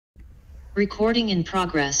Recording in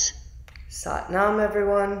progress. Satnam,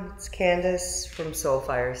 everyone. It's Candace from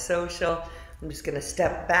Soulfire Social. I'm just going to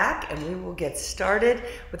step back and we will get started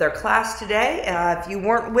with our class today. If you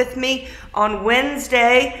weren't with me on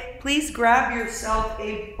Wednesday, please grab yourself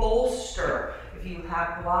a bolster. If you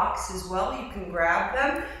have blocks as well, you can grab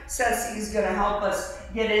them. Ceci is going to help us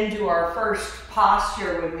get into our first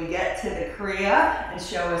posture when we get to the Kriya and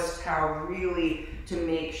show us how really to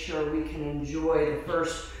make sure we can enjoy the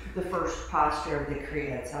first posture of the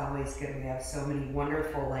Kriya. It's always good. We have so many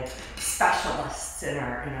wonderful specialists in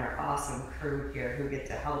our awesome crew here who get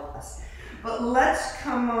to help us. But let's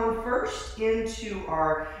come on first into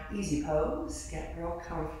our easy pose. Get real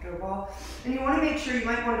comfortable. And you want to make sure, you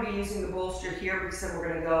might want to be using the bolster here because then we're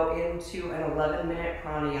going to go into an 11-minute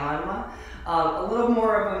pranayama. A little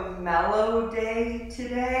more of a mellow day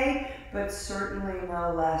today, but certainly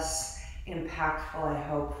no less impactful, I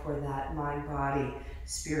hope, for that mind-body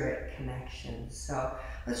spirit connection. So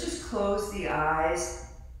let's just close the eyes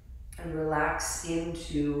and relax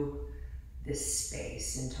into this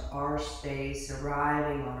space, into our space,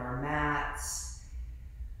 arriving on our mats,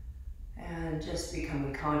 and just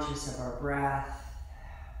becoming conscious of our breath.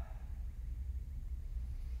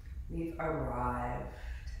 We've arrived.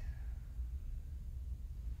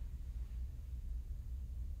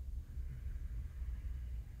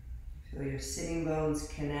 Feel your sitting bones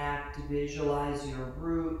connect. Visualize your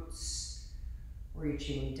roots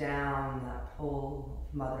reaching down, that pull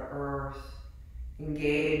of Mother Earth.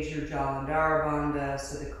 Engage your Jalandhara Bandha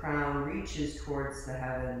so the crown reaches towards the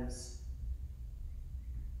heavens.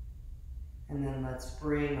 And then let's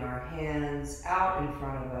bring our hands out in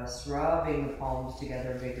front of us, rubbing the palms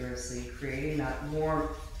together vigorously, creating that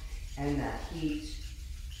warmth and that heat.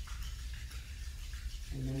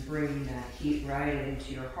 And then bringing that heat right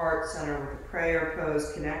into your heart center with a prayer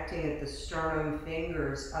pose, connecting at the sternum,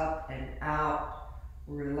 fingers up and out.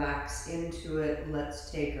 Relax into it. Let's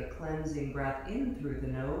take a cleansing breath in through the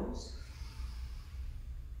nose,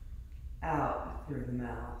 out through the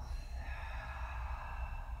mouth.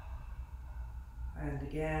 And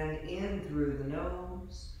again, in through the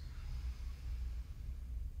nose,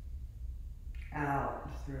 out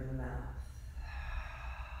through the mouth.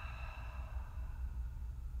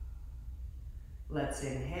 Let's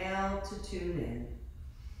inhale to tune in.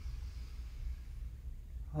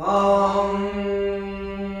 Om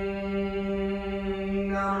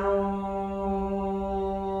Namo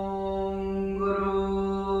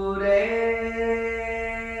Gurudev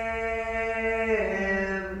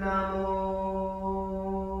Namo.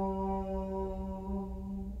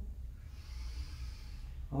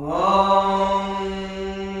 Om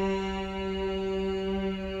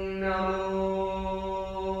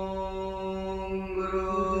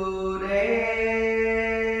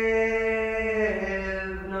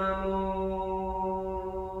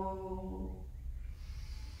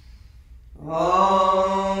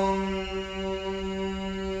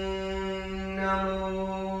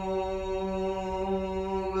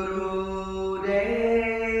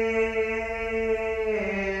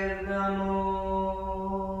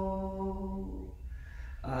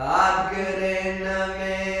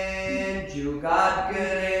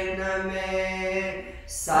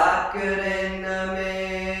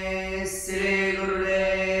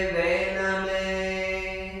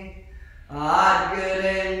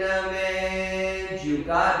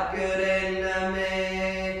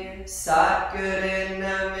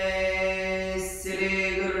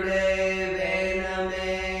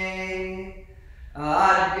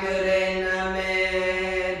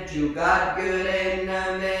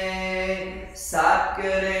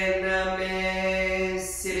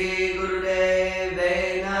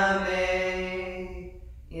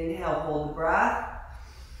Inhale, hold the breath.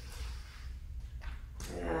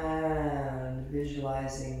 And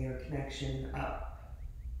visualizing your connection up.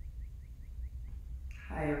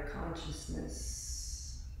 Higher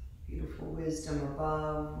consciousness, beautiful wisdom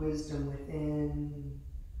above, wisdom within,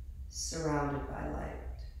 surrounded by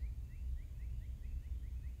light.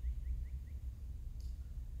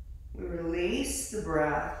 We release the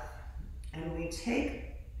breath and we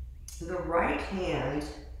take the right hand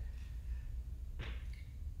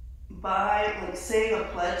by saying a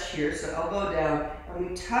pledge here, so elbow down, and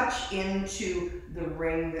we touch into the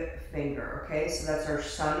ring finger, okay? So that's our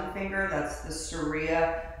sun finger, that's the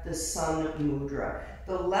Surya, the sun mudra.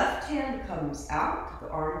 The left hand comes out, the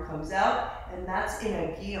arm comes out, and that's in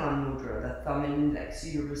a Gyan mudra, the thumb and index. So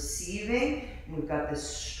you're receiving, and we've got this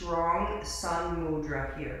strong sun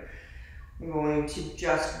mudra here. We're going to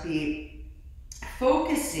just be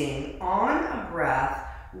focusing on a breath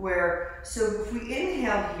so if we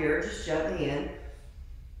inhale here, just gently in,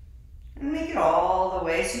 and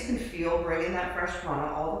nice. You can feel bringing that fresh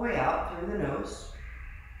prana all the way out through the nose.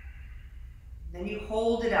 Then you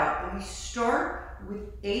hold it out, and we start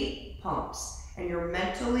with 8 pumps. And you're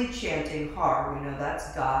mentally chanting Har. We know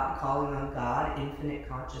that's God, calling on God, infinite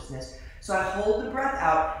consciousness. So I hold the breath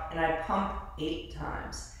out and I pump 8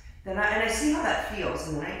 times. Then I see how that feels,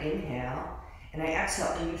 and then I inhale and I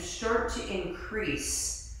exhale, and you start to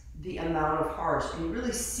increase the amount of Hars, and you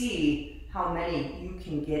really see how many you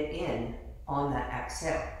can get in on that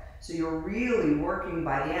exhale. So you're really working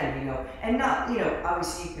by the end, and not,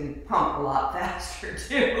 obviously you can pump a lot faster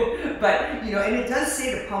too, but, and it does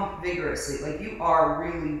say to pump vigorously, like you are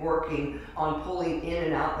really working on pulling in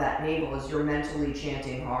and out that navel as you're mentally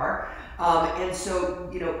chanting Har. And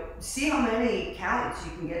so, see how many counts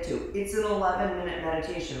you can get to. It's an 11-minute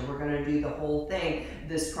meditation. We're going to do the whole thing,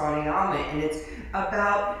 this pranayama, and it's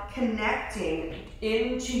about connecting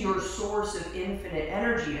into your source of infinite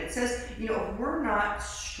energy. And it says, if we're not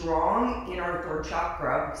strong in our third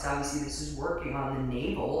chakra, because obviously this is working on the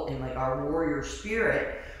navel and like our warrior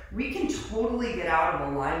spirit, we can totally get out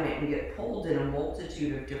of alignment and get pulled in a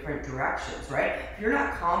multitude of different directions, right? If you're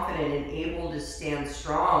not confident and able to stand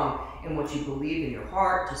strong in what you believe in your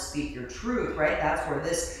heart, to speak your truth, right? That's where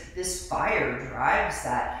this fire drives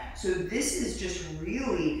that. So this is just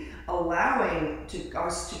really allowing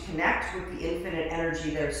us to connect with the infinite energy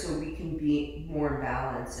there, so we can be more in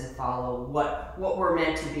balance and follow what we're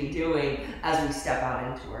meant to be doing as we step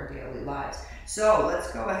out into our daily lives. So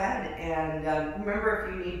let's go ahead and remember,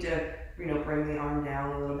 if you need to bring the arm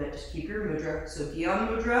down a little bit, just keep your mudra. So Gyan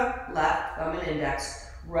mudra, left thumb and index,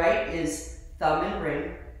 right is thumb and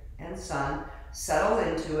ring and sun. Settle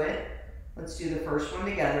into it. Let's do the first one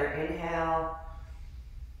together. Inhale,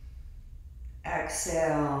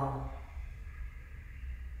 exhale,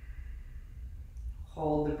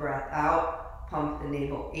 hold the breath out, pump the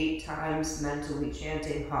navel 8 times, mentally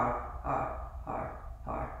chanting Har, Har, Har,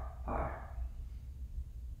 Har, Har.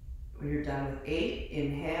 When you're done with 8,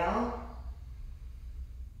 inhale,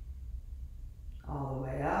 all the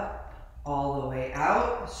way up, all the way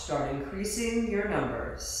out. Start increasing your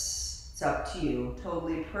numbers. It's up to you,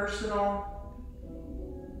 totally personal.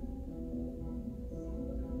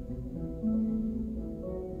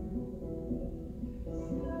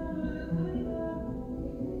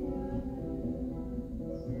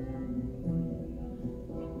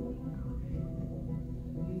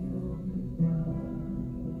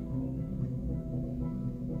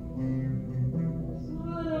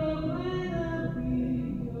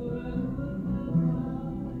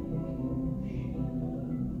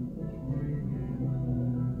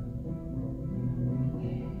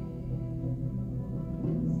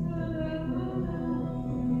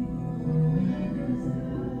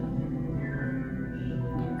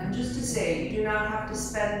 You do not have to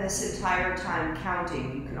spend this entire time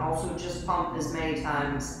counting. You can also just pump as many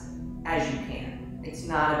times as you can. It's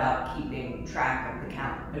not about keeping track of the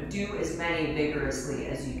count, but do as many vigorously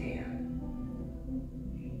as you can.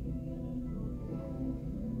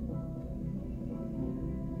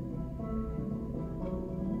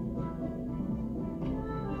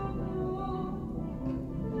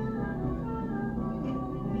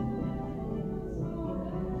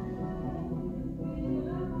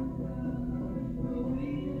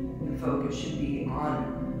 Focus should be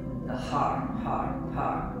on the Har, Har,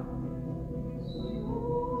 Har.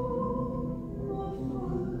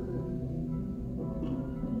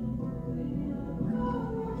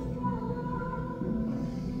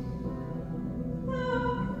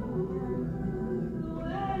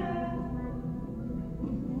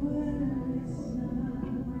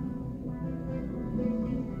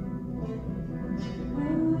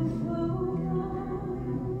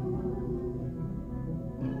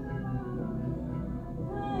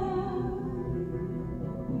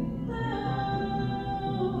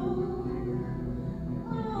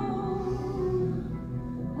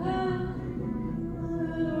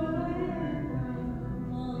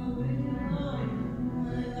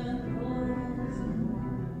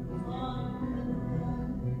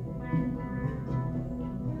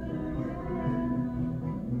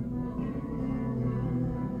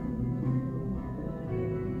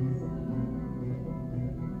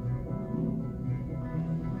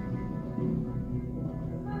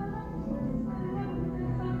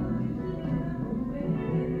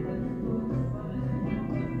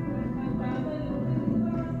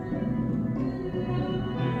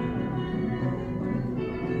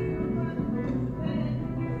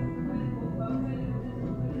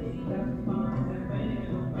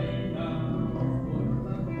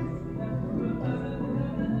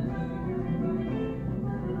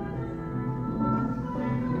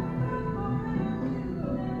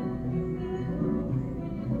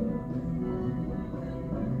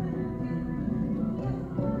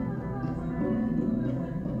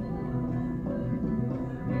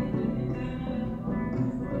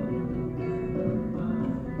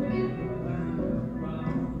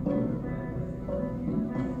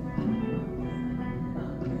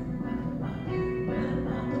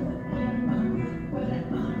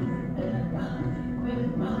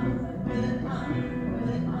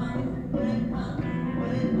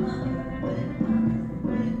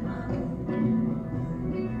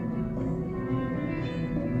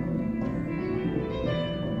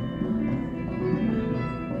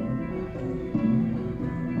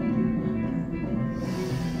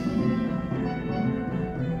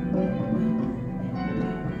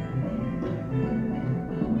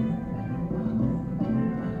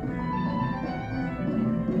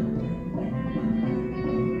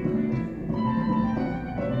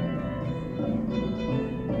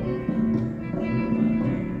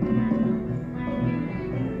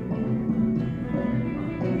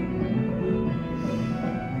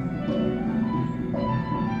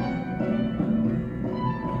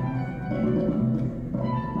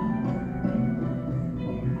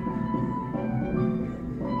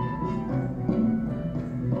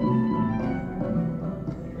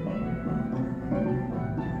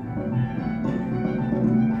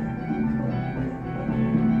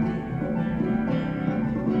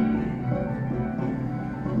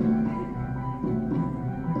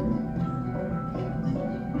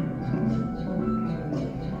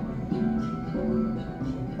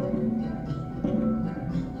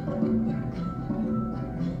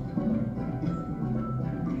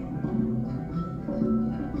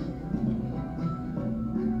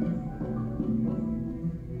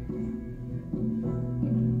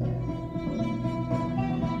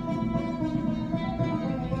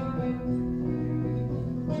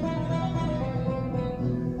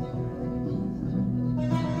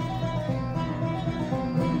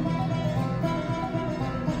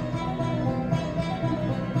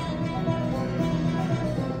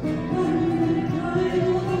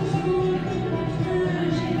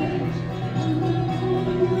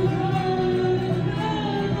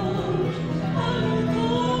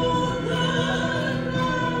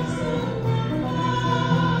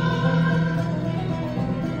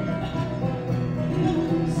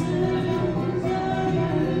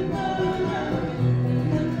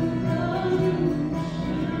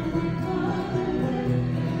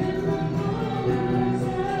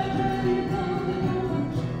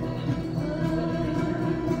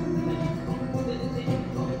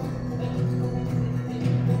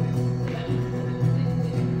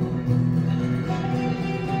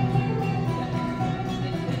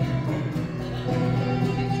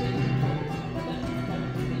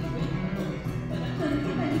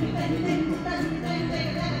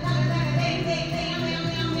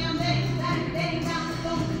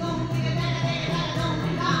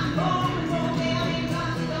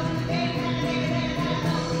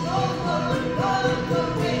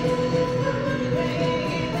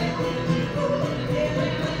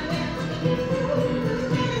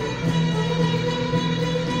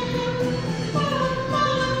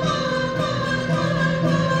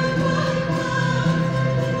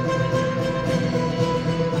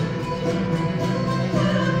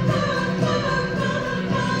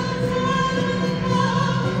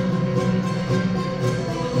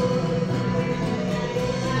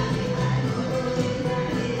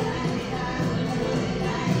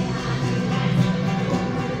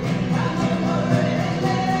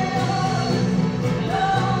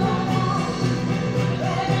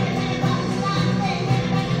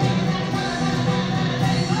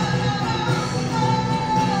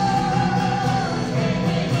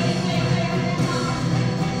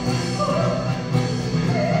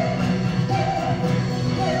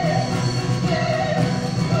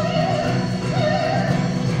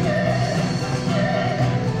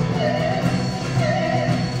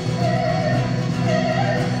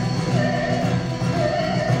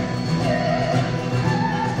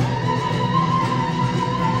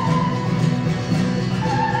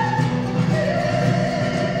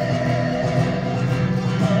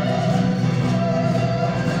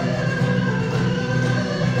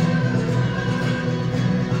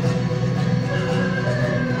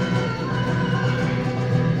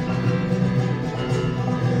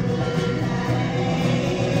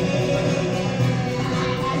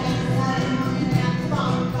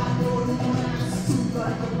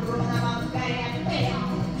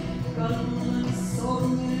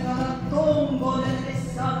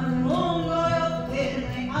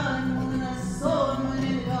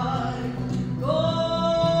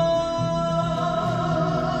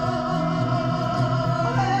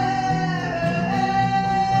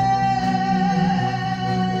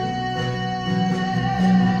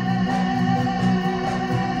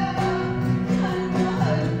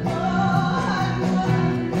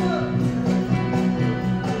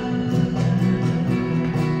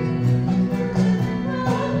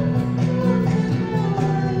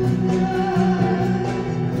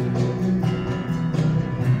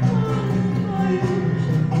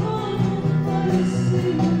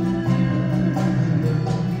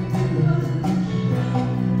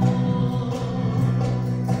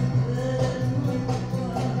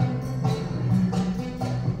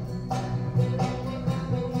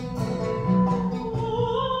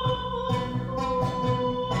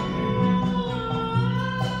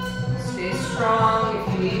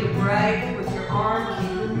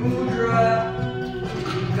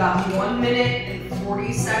 minute and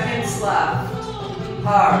 40 seconds left.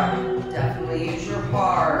 Hard. Definitely use your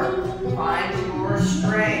heart. Find your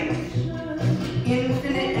strength.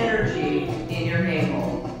 Infinite energy in your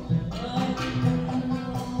navel.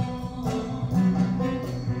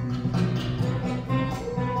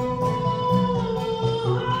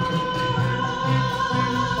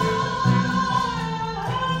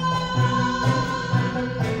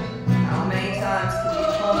 How many times can you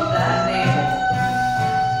pump that navel?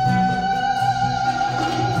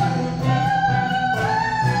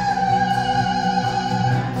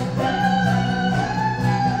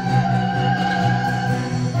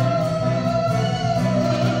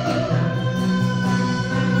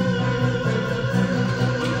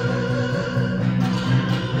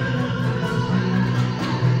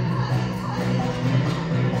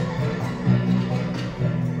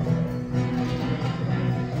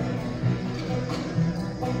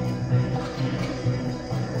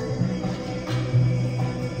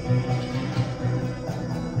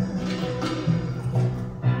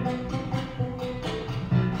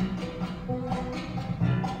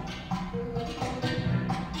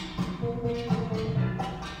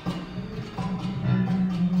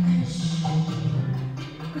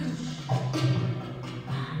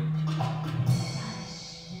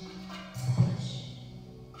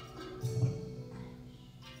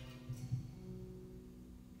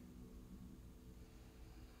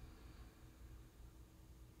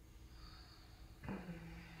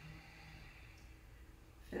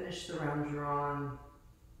 Finish the round you're on.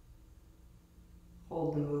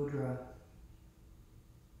 Hold the mudra.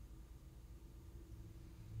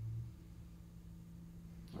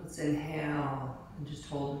 Let's inhale and just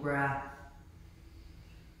hold the breath.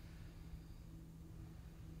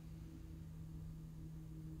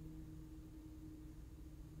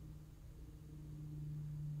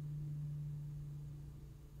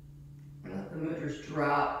 Let the mudras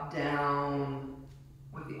drop down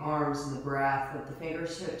with the arms and the breath. Let the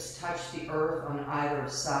fingertips touch the earth on either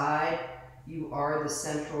side. You are the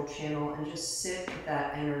central channel, and just sit with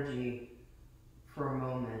that energy for a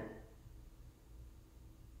moment.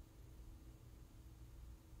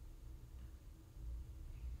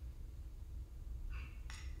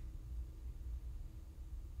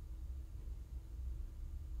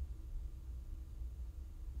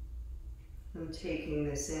 I'm taking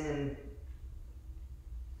this in.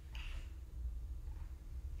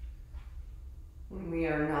 When we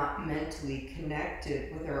are not mentally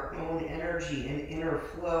connected with our own energy and inner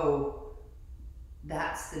flow,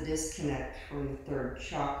 that's the disconnect from the third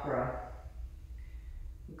chakra.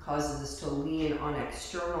 It causes us to lean on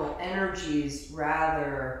external energies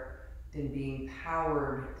rather than being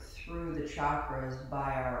powered through the chakras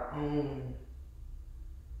by our own.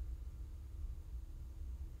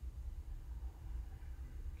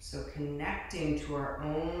 So connecting to our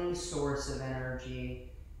own source of energy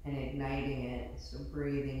and igniting it. So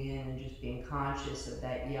breathing in and just being conscious of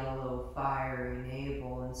that yellow, fiery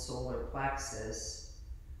navel and solar plexus.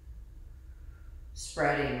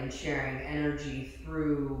 Spreading and sharing energy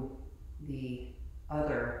through the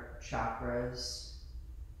other chakras.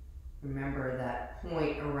 Remember that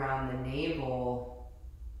point around the navel,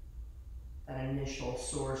 that initial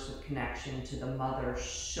source of connection to the mother,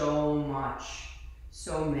 so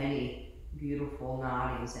many beautiful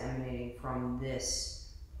nadis emanating from this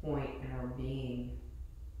point in our being.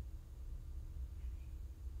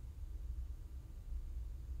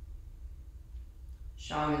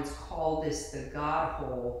 Shamans call this the God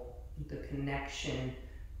hole, the connection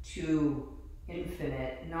to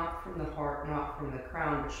infinite, not from the heart, not from the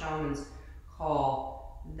crown, but shamans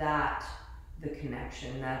call that the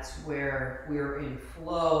connection. That's where we're in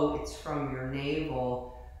flow. It's from your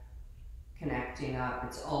navel connecting up.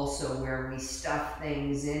 It's also where we stuff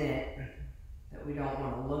things in it that we don't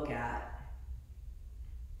want to look at.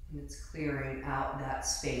 And it's clearing out that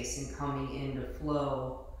space and coming into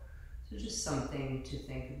flow. So just something to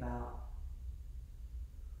think about.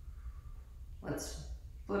 Let's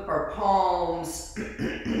flip our palms.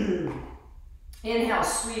 Inhale,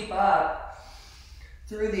 sweep up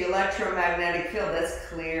through the electromagnetic field. Let's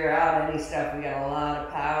clear out any stuff. We got a lot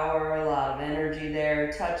of power, a lot of energy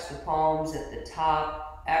there. Touch the palms at the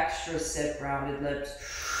top. Extra sip, rounded lips.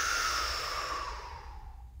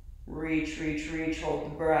 Reach, reach, reach, hold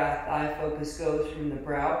the breath. Eye focus goes from the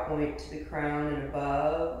brow point to the crown and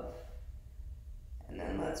above. And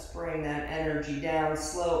then let's bring that energy down.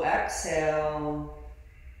 Slow exhale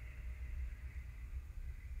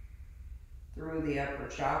through the upper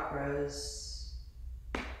chakras,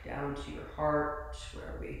 down to your heart,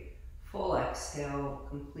 where we full exhale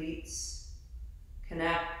completes.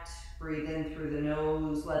 Connect Breathe in through the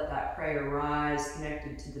nose. Let that prayer rise,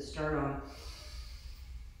 connected to the sternum.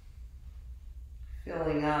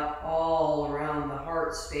 Filling up all around the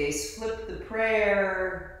heart space. Flip the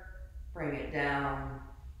prayer. Bring it down.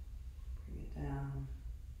 Bring it down.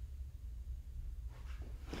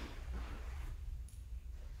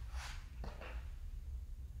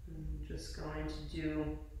 I'm just going to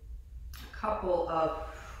do a couple of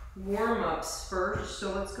warm-ups first.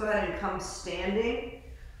 So let's go ahead and come standing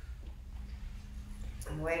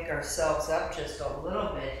and wake ourselves up just a little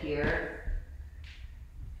bit here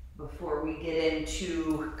before we get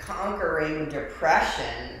into conquering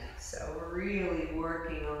depression. So we're really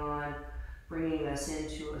working on bringing us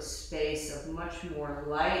into a space of much more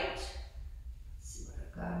light. Let's see what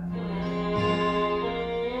I've got for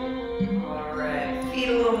you. All right, feet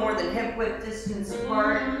a little more than hip width distance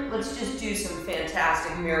apart. Let's just do some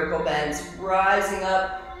fantastic miracle bends. Rising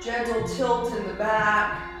up, gentle tilt in the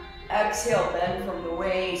back. Exhale, bend from the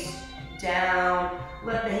waist down.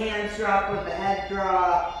 Let the hands drop, let the head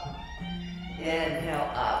drop. Inhale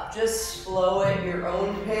up. Just flow at your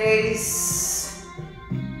own pace.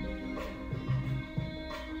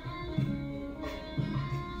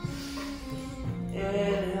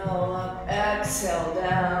 Inhale up, exhale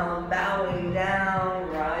down, bowing down,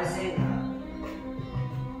 rising up.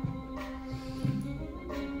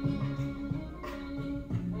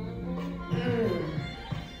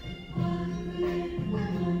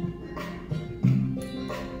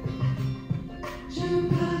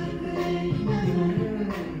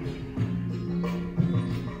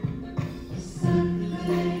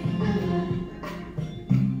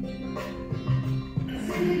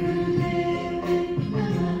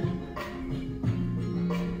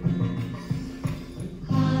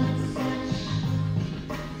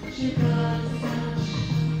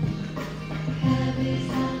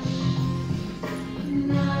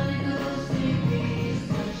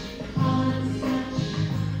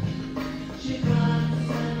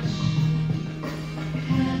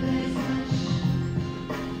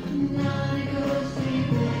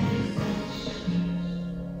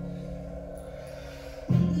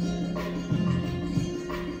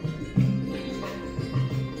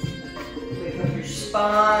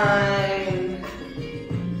 Spine,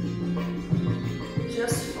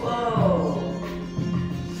 just flow.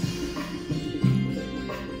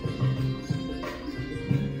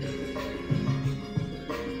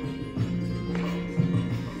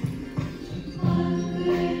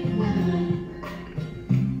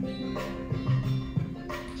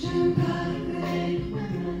 And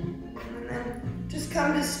then just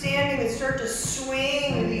come to standing and start to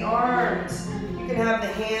swing the arms. You can have the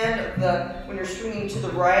hand of when you're swinging to the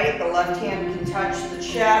right, the left hand can touch the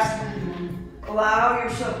chest. Allow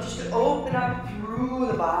yourself just to open up through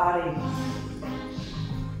the body.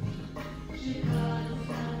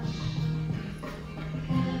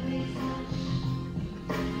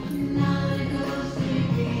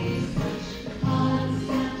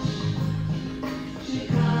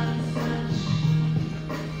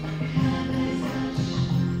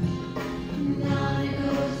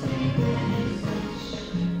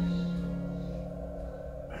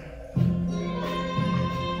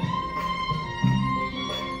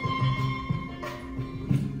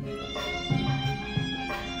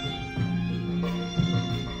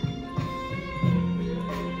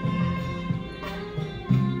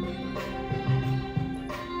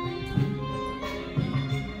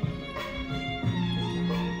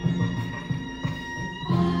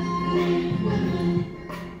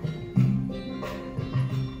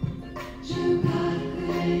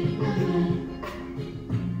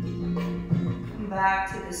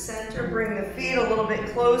 Back to the center, bring the feet a little bit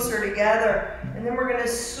closer together, and then we're going to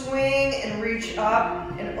swing and reach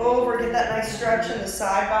up and over, get that nice stretch in the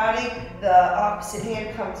side body. The opposite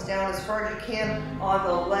hand comes down as far as you can on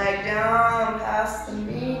the leg, down past the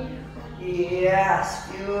knee.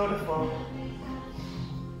 Yes, beautiful.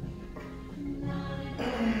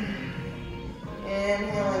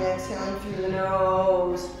 Inhaling, exhaling through the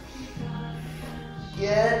nose.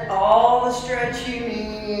 Get all the stretch you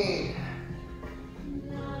need.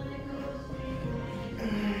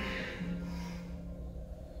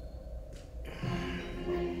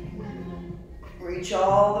 Reach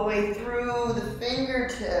all the way through the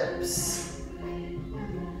fingertips.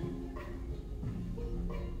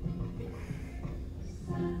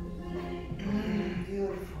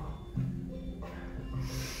 Beautiful.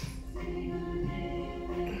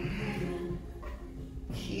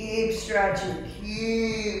 Keep stretching,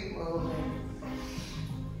 keep moving.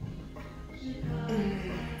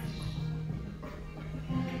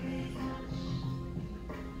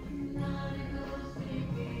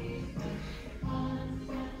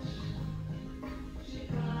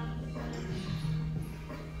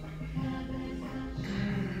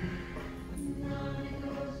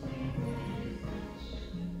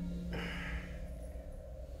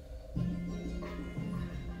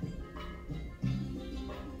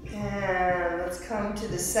 come to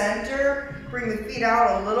the center. Bring the feet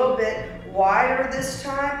out a little bit wider this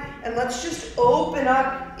time. And let's just open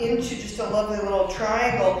up into just a lovely little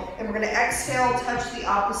triangle. And we're going to exhale, touch the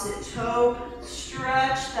opposite toe,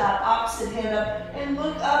 stretch that opposite hand up, and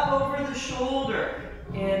look up over the shoulder.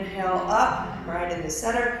 Inhale up, right in the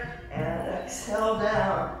center, and exhale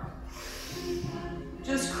down.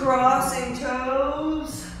 Just crossing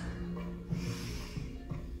toes.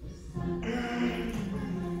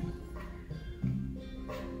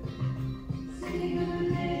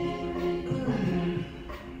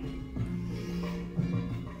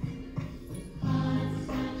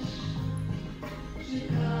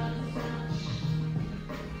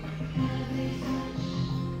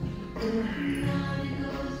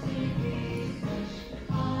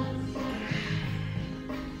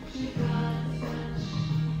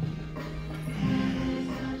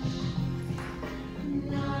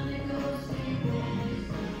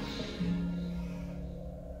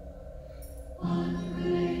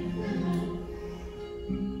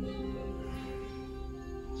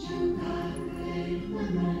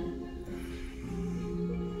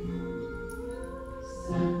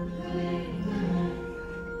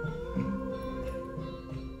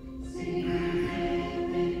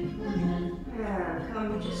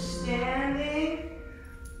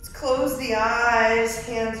 Close the eyes,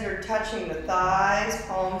 hands are touching the thighs,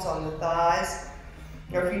 palms on the thighs.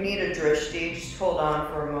 Or if you need a drishti, just hold on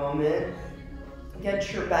for a moment.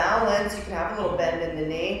 Get your balance, you can have a little bend in the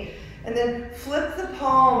knee. And then flip the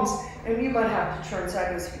palms, and you might have to turn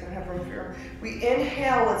sideways if you don't have room for your. We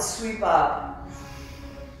inhale, let's sweep up.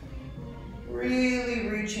 Really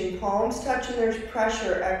reaching, palms touching, there's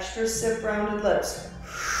pressure, extra sip, rounded lips.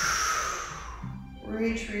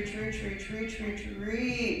 Reach, reach, reach, reach, reach, reach,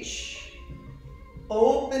 reach.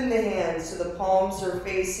 Open the hands so the palms are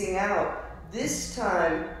facing out. This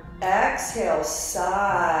time, exhale,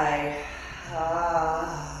 sigh.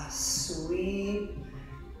 Ah, sweep.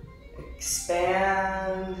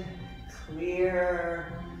 Expand,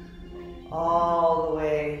 clear, all the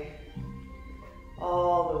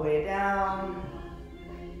way down.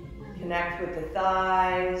 Connect with the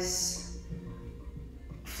thighs.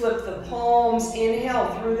 Flip the palms, inhale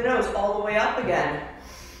through the nose, all the way up again.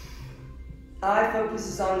 Eye focus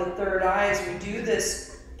is on the third eye as we do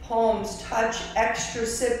this. Palms touch, extra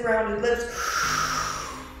sip, rounded lips.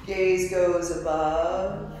 Gaze goes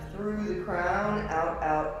above, through the crown, out,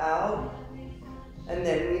 out, out. And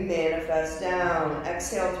then we manifest down.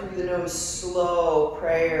 Exhale through the nose, slow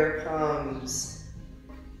prayer comes.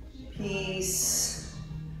 Peace,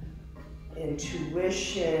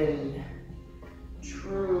 intuition,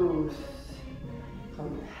 truth,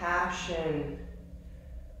 compassion.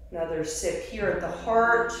 Another sip here at the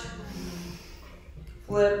heart.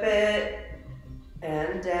 Flip it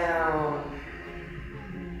and down.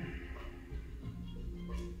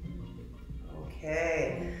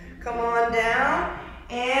 Okay, come on down,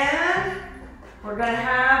 and we're gonna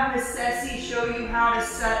have Miss Ceci show you how to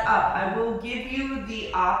set up. I will give you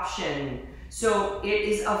the option. So it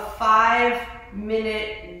is a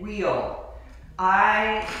 5-minute wheel.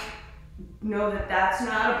 I know that that's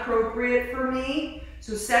not appropriate for me.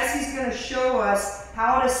 So Ceci's gonna show us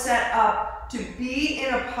how to set up to be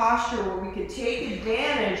in a posture where we could take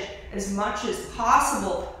advantage as much as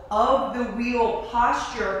possible of the wheel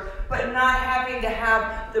posture, but not having to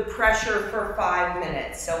have the pressure for 5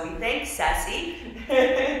 minutes. So we thank Ceci.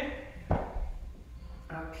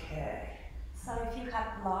 Okay. So if you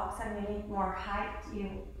have blocks and you need more height, you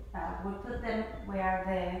would put them where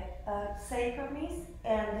the sacrum is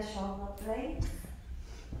and the shoulder blades.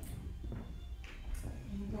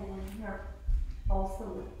 And then you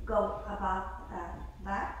also go above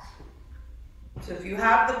that. So if you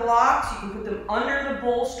have the blocks, you can put them under the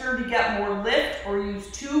bolster to get more lift, or use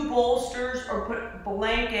 2 bolsters, or put a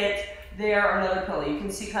blanket there, or another pillow. You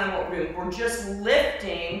can see kind of what we're doing. We're just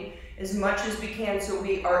lifting as much as we can so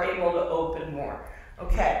we are able to open more.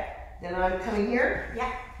 Okay, then I'm coming here?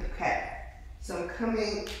 Yeah. Okay, so I'm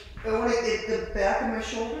coming, I want to get the back of my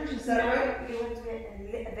shoulders, is that right? You want to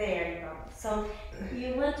get, there you go. So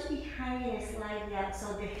you want to be hanging slightly up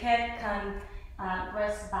so the head can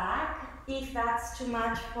rest back. If that's too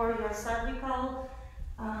much for your cervical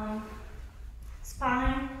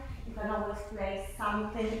spine, you can always place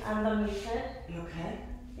something underneath it. Okay.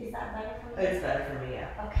 Is that better for you? It's better for me,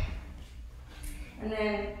 yeah. Okay. And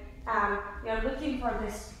then you're looking for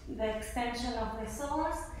the extension of the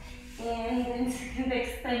psoas and then the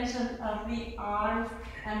extension of the arms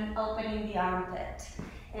and opening the armpit.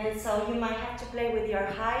 And so you might have to play with your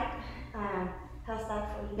height. How's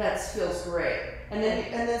that for you? That feels great. And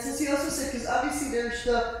then since you also said, because obviously there's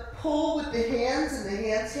the pull with the hands and the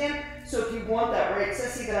handstand. So if you want that, right,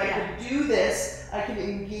 Ceci, that I could do this, I can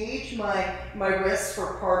engage my wrists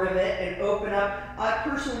for part of it and open up. I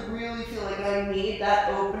personally really feel like I need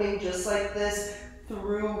that opening just like this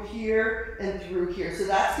through here and through here. So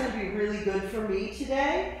that's going to be really good for me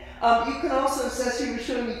today. You can also, Ceci was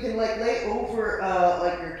showing, you can like lay over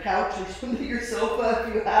like your couch or something, your sofa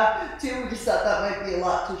if you have to. We just thought that might be a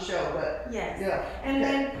lot to show, but yes. Yeah. And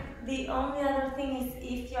then the only other thing is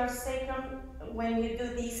if your sacrum, when you do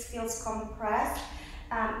these, feels compressed,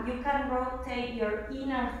 you can rotate your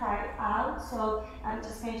inner thigh out. So I'm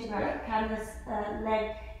just going to grab Candace's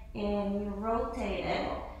leg and you rotate it.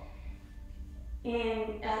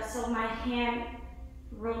 And so my hand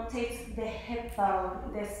rotates the hip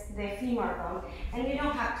bone, the femur bone. And you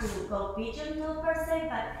don't have to go pigeon toe per se,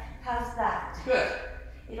 but how's that? Good.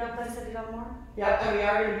 It opens a little more? Yep, and we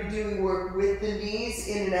are going to be doing work with the knees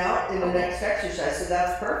in and out in the next exercise, so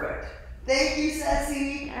that's perfect. Thank you,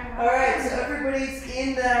 Ceci. All right, so everybody's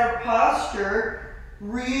in their posture,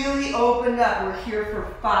 really opened up. We're here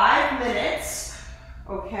for 5 minutes.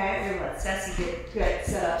 Okay, we're gonna let Ceci get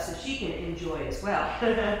set up so she can enjoy as well.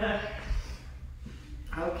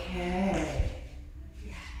 Okay.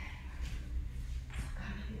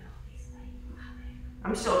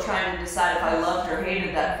 I'm still trying to decide if I loved or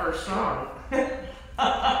hated that first song.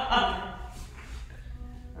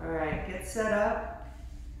 All right, get set up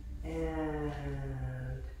and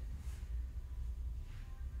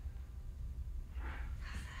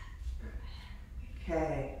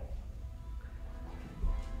okay.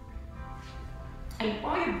 And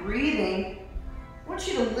while you're breathing, I want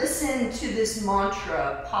you to listen to this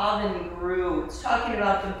mantra, Pavan Guru. It's talking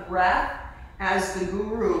about the breath as the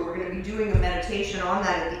guru. We're going to be doing a meditation on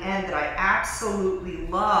that at the end that I absolutely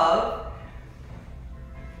love.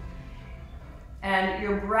 And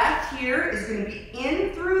your breath here is going to be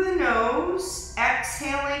in through the nose,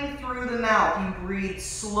 exhaling through the mouth. You breathe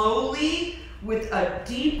slowly with a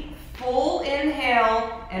deep, full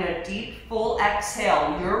inhale and a deep, full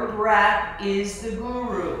exhale. Your breath is the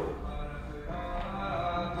guru.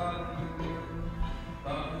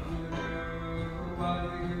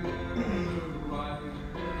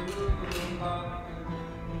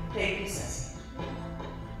 Thank you, Ceci.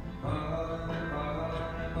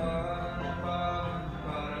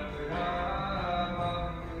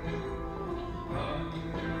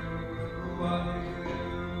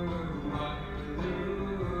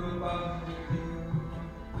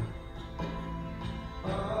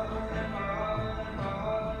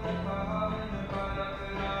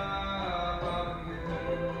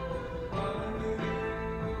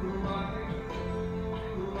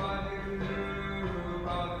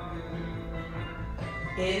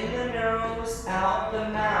 In the nose, out the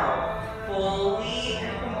mouth, fully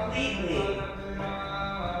and completely.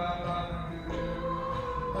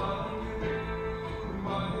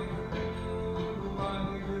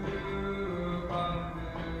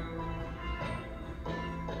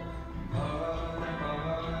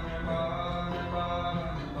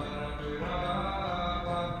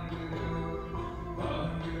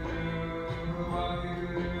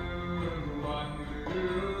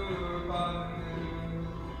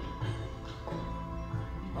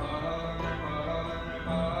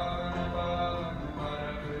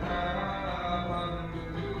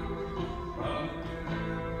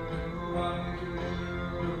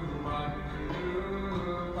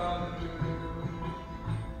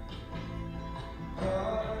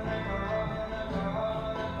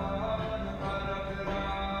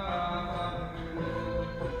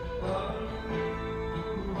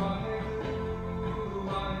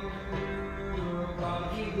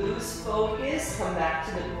 Focus, come back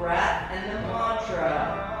to the breath and the mantra.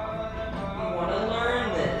 You want to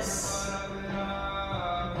learn this.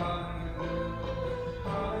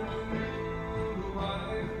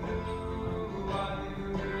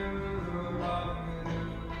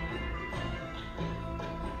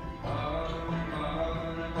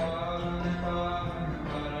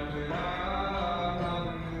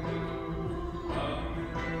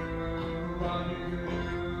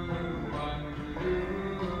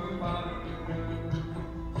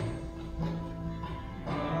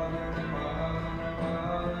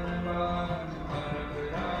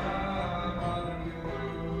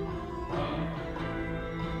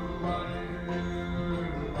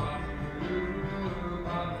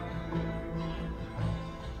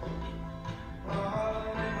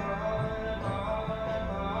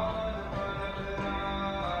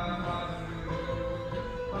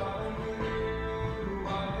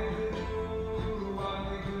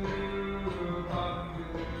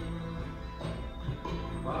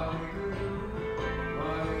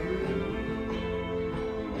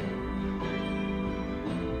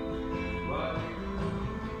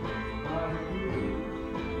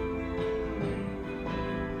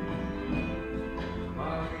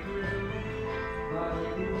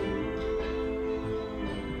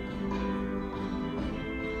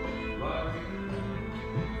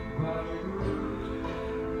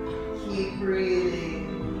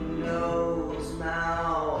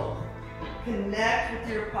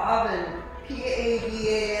 Pavan,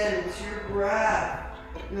 P-A-V-A-N, it's your breath.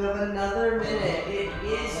 You have another minute. It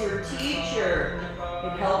is your teacher.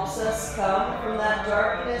 It helps us come from that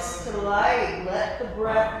darkness to light. Let the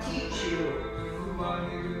breath teach you.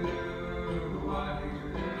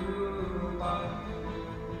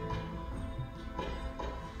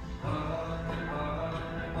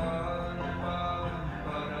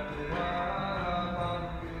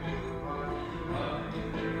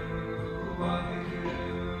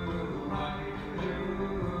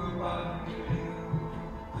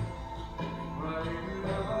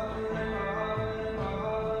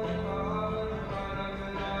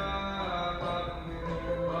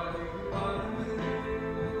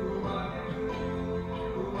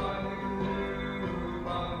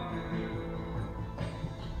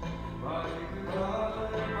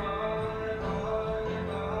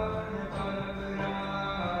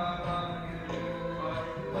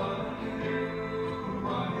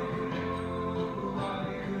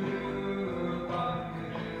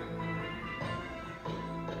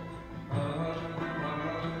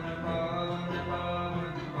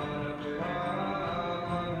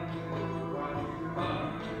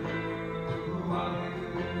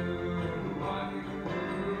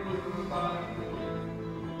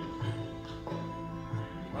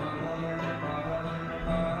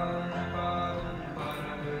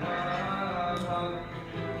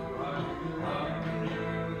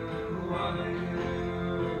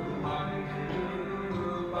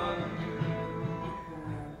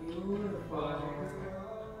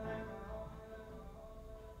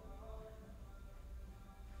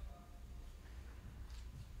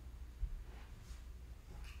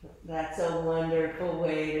 That's a wonderful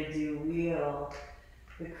way to do wheel.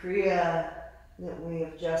 The Kriya that we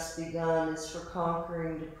have just begun is for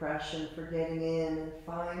conquering depression, for getting in and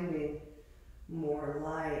finding more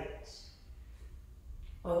light.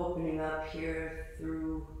 Opening up here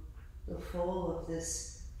through the full of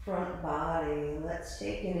this front body. Let's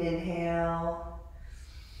take an inhale.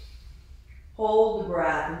 Hold the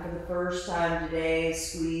breath, and for the first time today,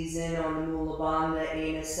 squeeze in on the Mula Bandha,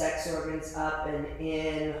 anus, sex organs up and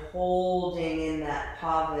in, holding in that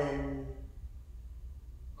Pavan,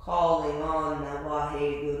 calling on the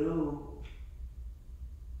Vaheguru.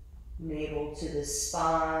 Navel to the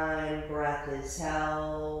spine, breath is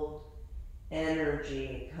held,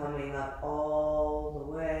 energy coming up all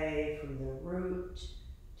the way from the root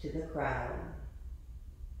to the crown.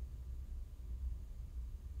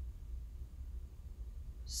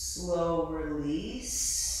 Slow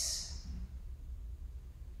release.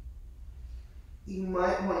 You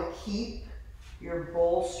might want to keep your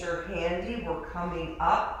bolster handy. We're coming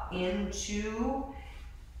up into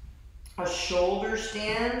a shoulder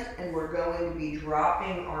stand, and we're going to be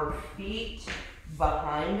dropping our feet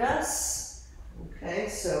behind us. Okay,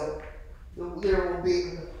 so there will be,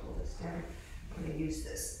 I'm going to pull this down. I'm going to use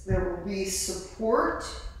this. There will be support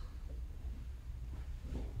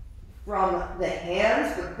from the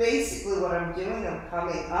hands, but basically what I'm doing, I'm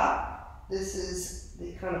coming up. This is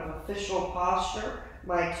the kind of official posture.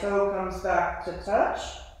 My toe comes back to touch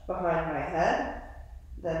behind my head.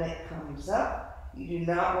 Then it comes up. You do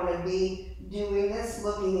not want to be doing this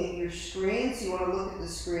looking at your screen. So you want to look at the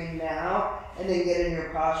screen now and then get in your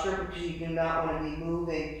posture, because you do not want to be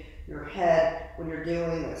moving your head when you're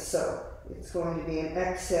doing this. So it's going to be an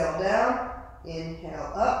exhale down,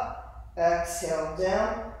 inhale up, exhale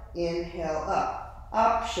down, inhale up.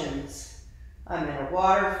 Options. I'm in a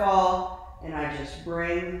waterfall and I just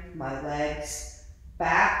bring my legs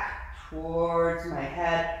back towards my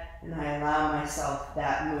head and I allow myself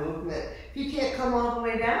that movement. If you can't come all the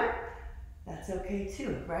way down, that's okay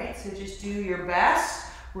too, right? So just do your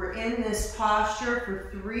best. We're in this posture for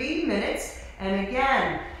 3 minutes. And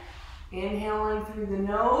again, inhaling through the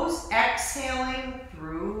nose, exhaling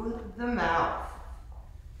through the mouth.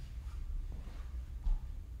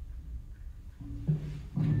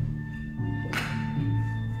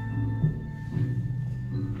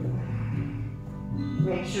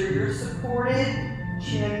 Make sure you're supported,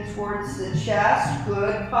 chin towards the chest.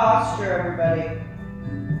 Good posture, everybody.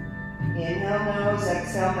 Inhale nose,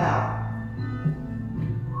 exhale mouth.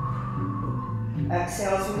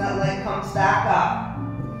 Exhale so that leg comes back up.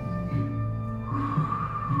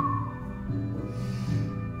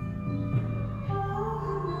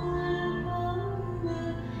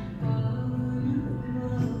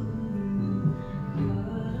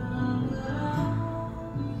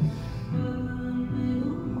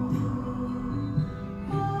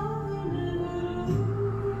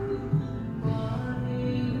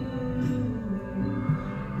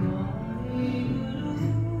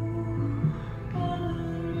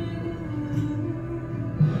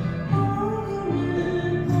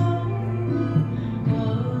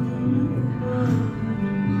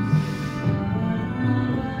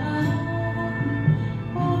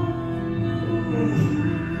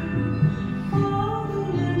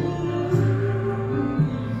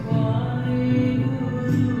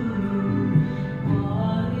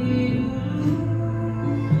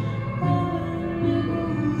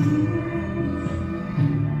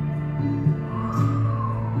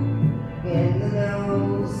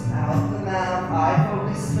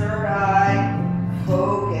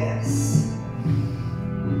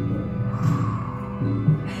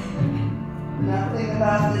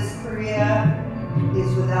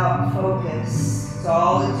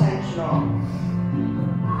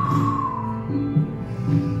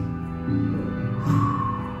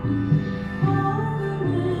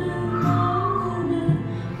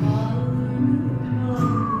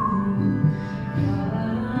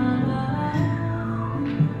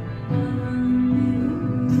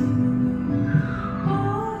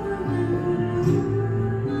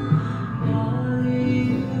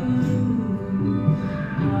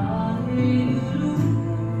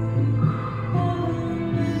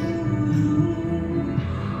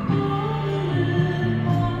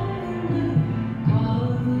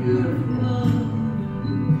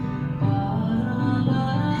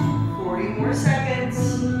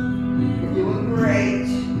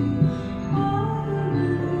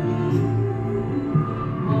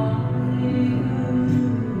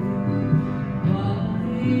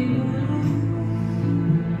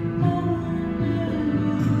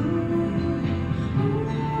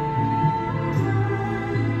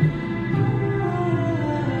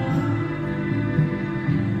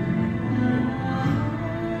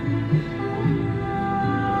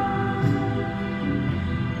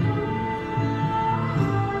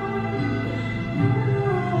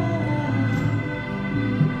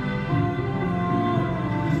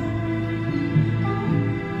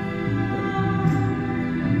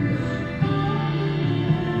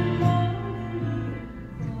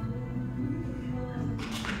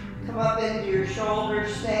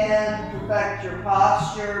 stand, perfect your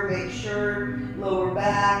posture, make sure lower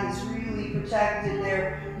back is really protected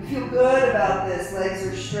there. You feel good about this, legs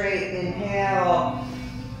are straight, inhale.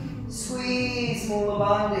 Squeeze Mula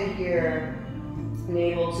Bandha here.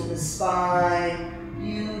 Navel to the spine.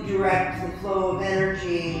 You direct the flow of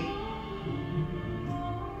energy.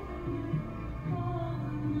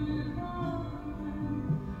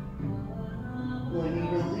 When you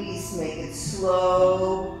release, make it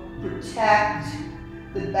slow. Protect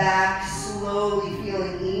the back, slowly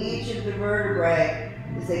feeling each of the vertebrae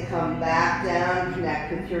as they come back down.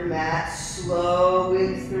 Connect with your mat. Slow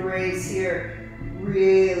into the raise here.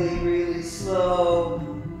 Really, really slow.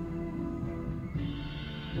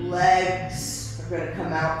 Legs are going to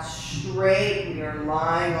come out straight. We are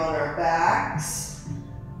lying on our backs.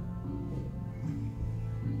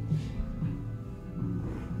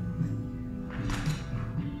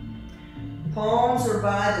 Palms are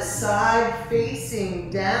by the side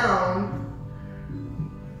facing down.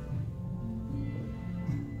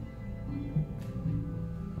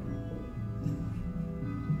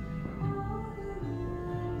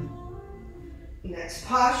 Next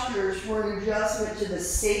posture is for an adjustment to the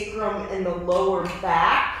sacrum and the lower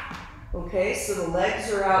back. Okay, so the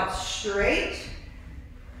legs are out straight.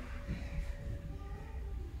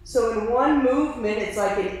 So in one movement, it's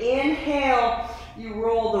like an inhale. You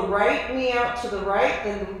roll the right knee out to the right,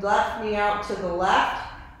 then the left knee out to the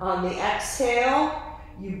left. On the exhale,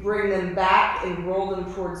 you bring them back and roll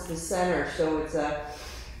them towards the center. So it's a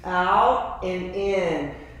out and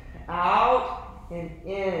in, out and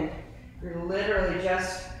in. You're literally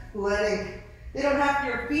just letting, they don't have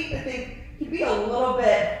your feet, but they can be a little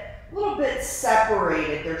bit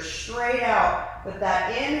separated. They're straight out, but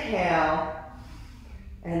that inhale,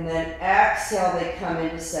 and then exhale, they come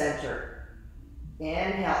into center.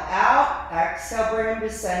 Inhale out, exhale, bring them to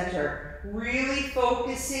center. Really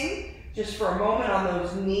focusing just for a moment on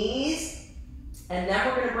those knees. And then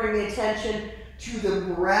we're going to bring the attention to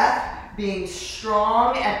the breath, being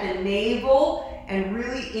strong at the navel and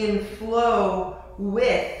really in flow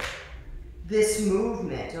with this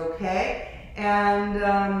movement, okay? And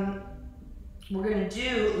we're going to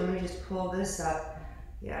do, let me just pull this up.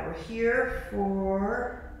 Yeah, we're here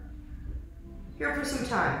for some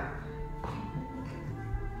time.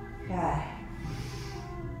 Okay.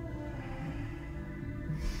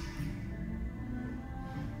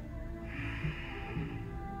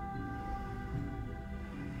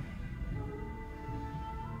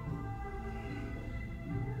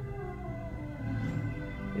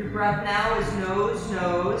 Your breath now is nose,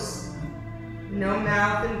 nose. No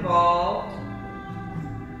mouth involved.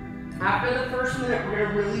 After the first minute, we're going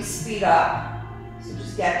to really speed up. So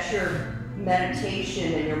just get your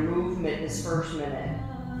meditation and your movement this first minute.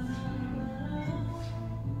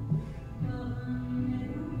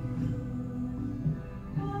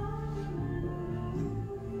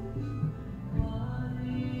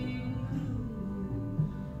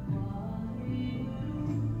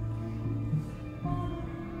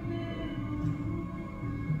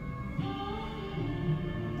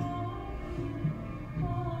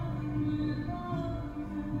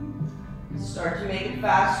 Start to make it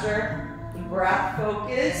faster. The breath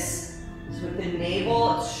focus is with the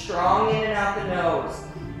navel. It's strong in and out the nose.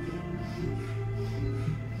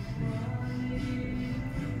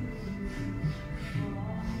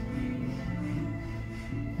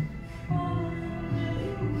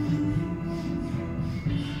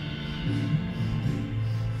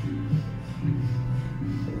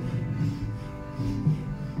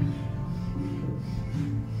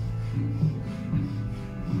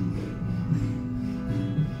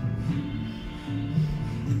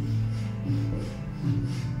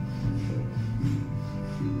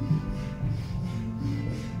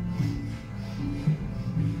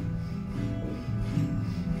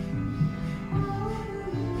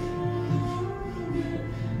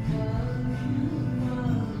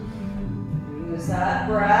 That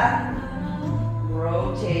breath,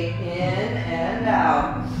 rotate in and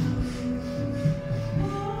out.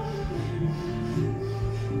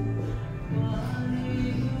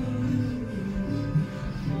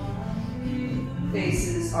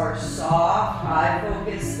 Faces are soft, high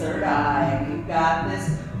focus, third eye. You've got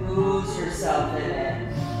this, lose yourself in it.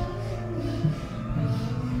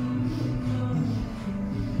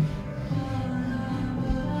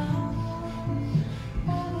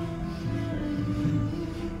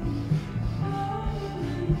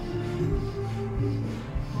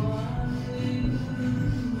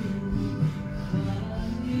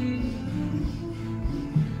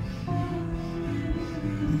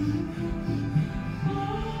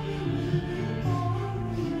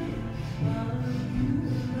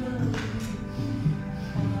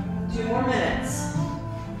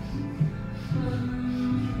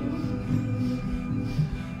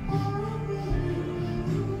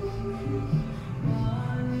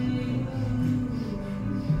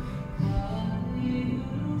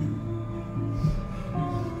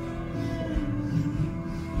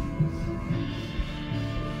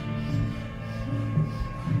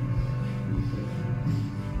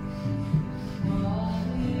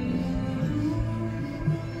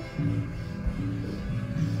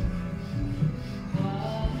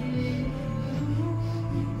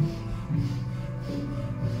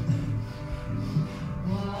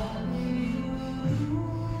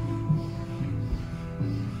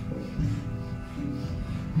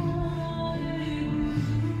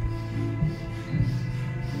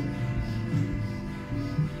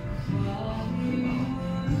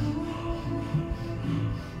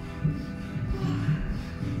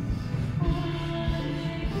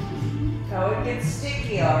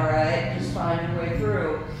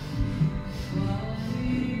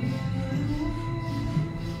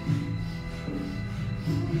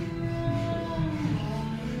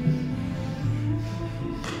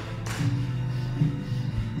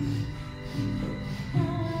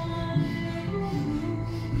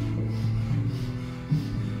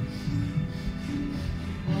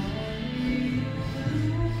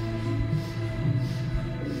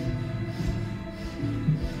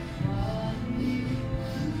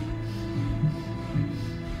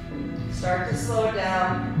 Start to slow it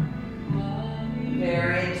down.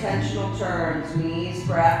 Very intentional turns, knees,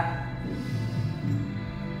 breath.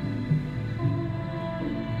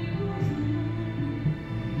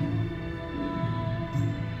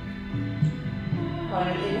 On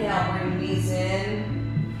an inhale, bring knees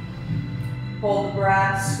in. Hold the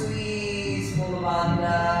breath, squeeze, Mula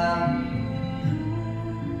Bandha.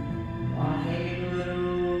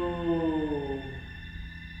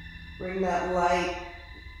 Bring that light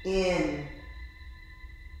in.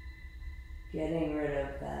 Getting rid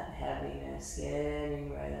of that heaviness,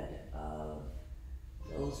 getting rid of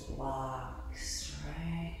those blocks,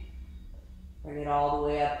 right? Bring it all the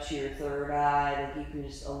way up to your third eye, like you can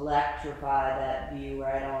just electrify that view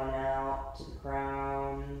right on out to the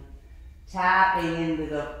crown. Tapping into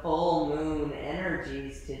the full moon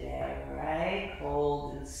energies today, right?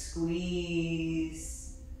 Hold and squeeze.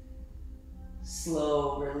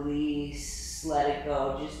 Slow release, let it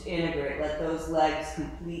go, just integrate. Let those legs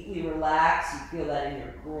completely relax. You feel that in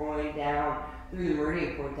your groin, down through the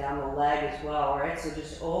meridian point, down the leg as well, right? So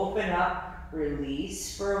just open up,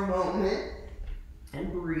 release for a moment,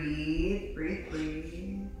 and breathe, breathe,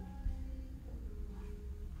 breathe.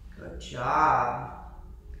 Good job.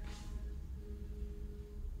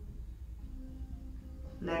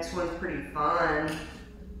 Next one's pretty fun.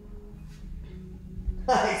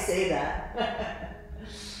 I say that.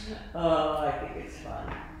 Oh, I think it's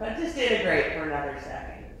fun. But just integrate for another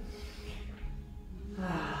second.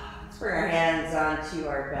 Let's bring our hands onto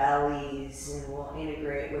our bellies and we'll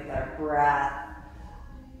integrate with our breath.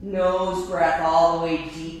 Nose breath all the way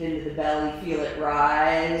deep into the belly. Feel it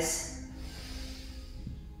rise.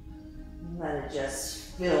 Let it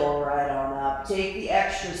just fill right on up. Take the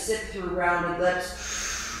extra sip through rounded lips.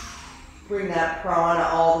 Bring that prana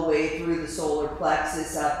all the way through the solar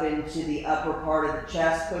plexus up into the upper part of the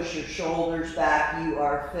chest. Push your shoulders back. You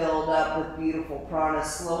are filled up with beautiful prana.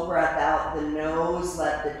 Slow breath out the nose.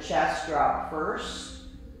 Let the chest drop first.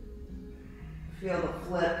 Feel the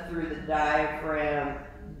flip through the diaphragm.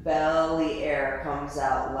 Belly air comes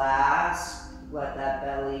out last. Let that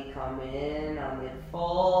belly come in on the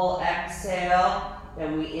full exhale.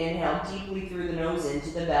 Then we inhale deeply through the nose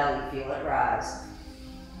into the belly. Feel it rise.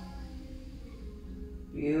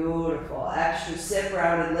 Beautiful. Extra sip,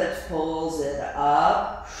 rounded lips, pulls it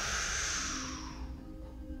up.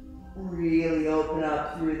 Really open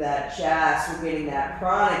up through that chest. We're getting that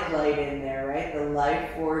pranic light in there, right? The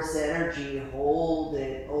life force energy. Hold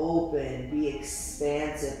it open. Be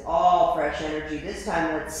expansive. All fresh energy. This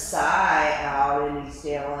time let's sigh out any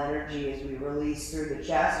stale energy as we release through the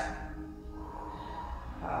chest.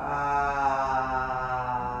 Down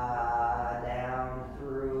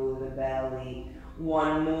through the belly.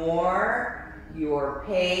 One more, your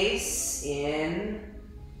pace, in.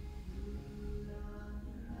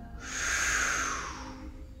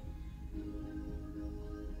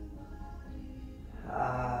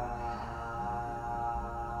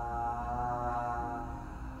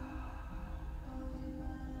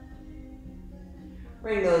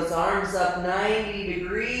 Bring those arms up 90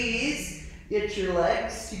 degrees. Get your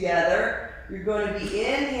legs together. You're going to be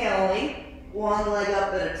inhaling. One leg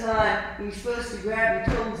up at a time. You're supposed to grab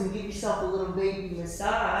your toes and give yourself a little baby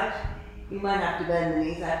massage. You might have to bend the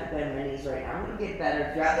knees. I have to bend my knees right now. I'm going to get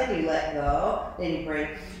better. Drop, then you let go. Then you bring,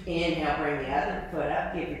 inhale, bring the other foot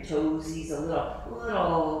up. Give your toesies a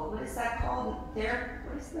little, what is that called there?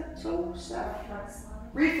 What is that toe stuff?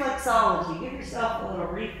 Reflexology. Give yourself a little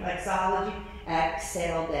reflexology.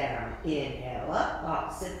 Exhale down. Inhale up.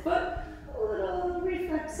 Opposite foot. A little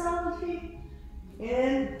reflexology.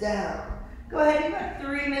 And down. Go ahead, you've got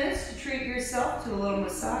 3 minutes to treat yourself to a little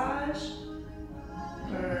massage.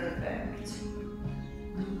 Perfect.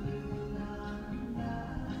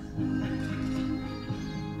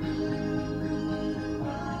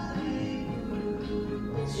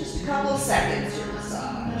 It's just a couple of seconds to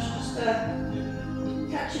massage, just to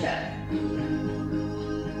touch it up.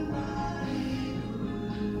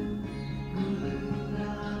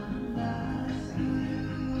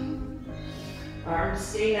 Arms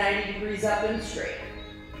stay 90 degrees up and straight.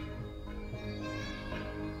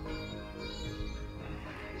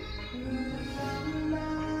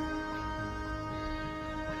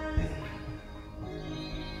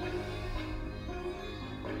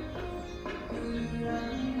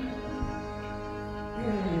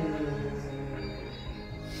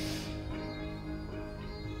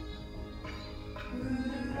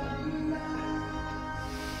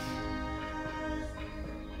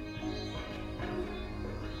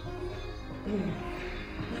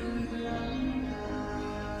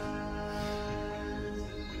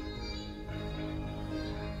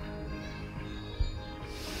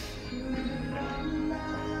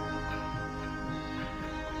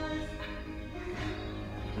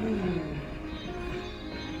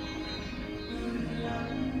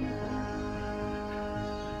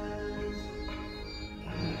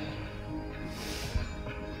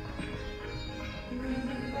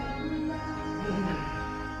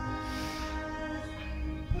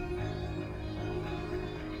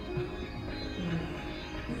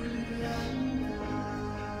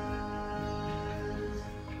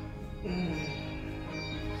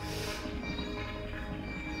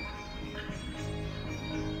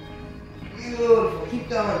 Beautiful. Keep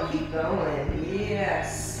going, keep going.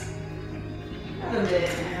 Yes. Another minute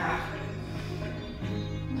and a half.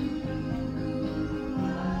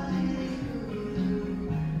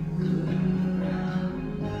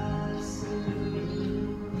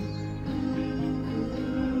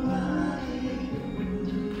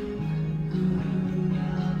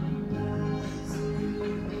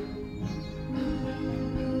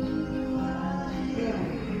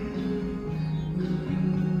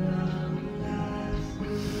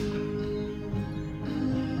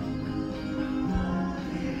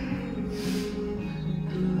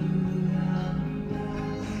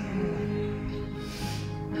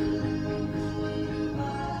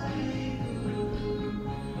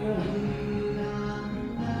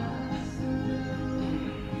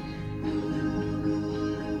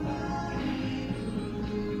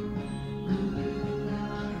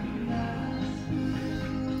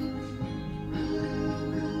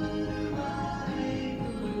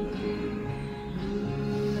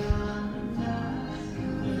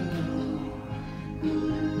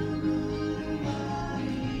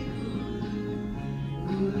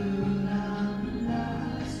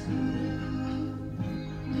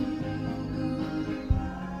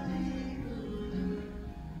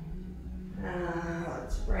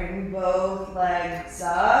 Bring both legs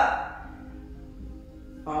up,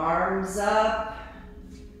 arms up.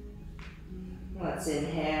 Let's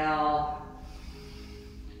inhale,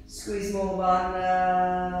 squeeze Mula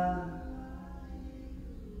Bandha.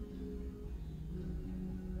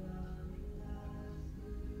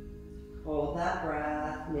 Hold that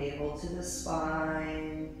breath, navel to the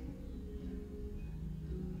spine.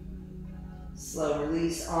 Slow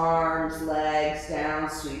release, arms, legs down,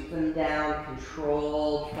 sweep them down,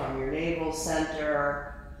 controlled from your navel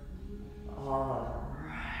center. All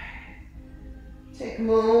right. Take a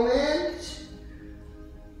moment.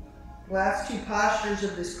 Last two postures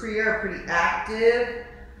of this Kriya are pretty active.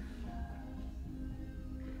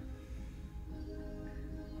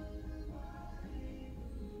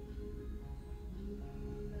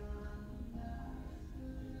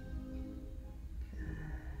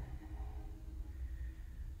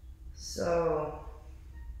 So,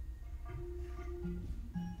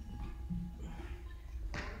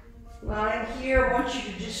 lying here, I want you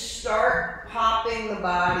to just start popping the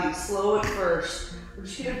body. Slow it first. We're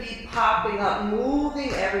just going to be popping up, moving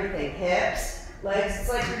everything. Hips, legs. It's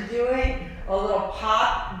like you're doing a little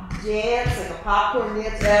pop dance, like a popcorn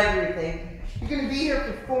dance, everything. You're going to be here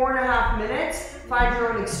for 4.5 minutes. Find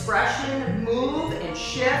your own expression, move and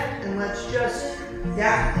shift, and let's just,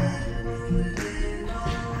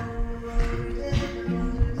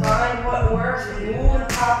 find what works, move and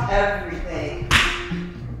pop everything.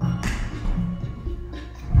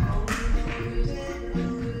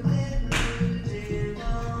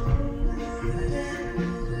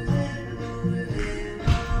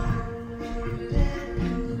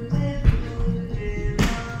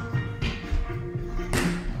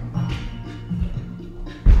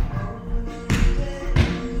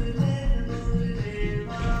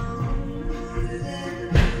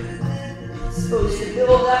 Supposed to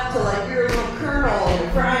build up to like you're a little kernel in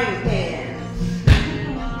a frying pan.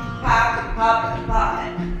 Pop it, pop it, pop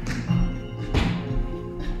it.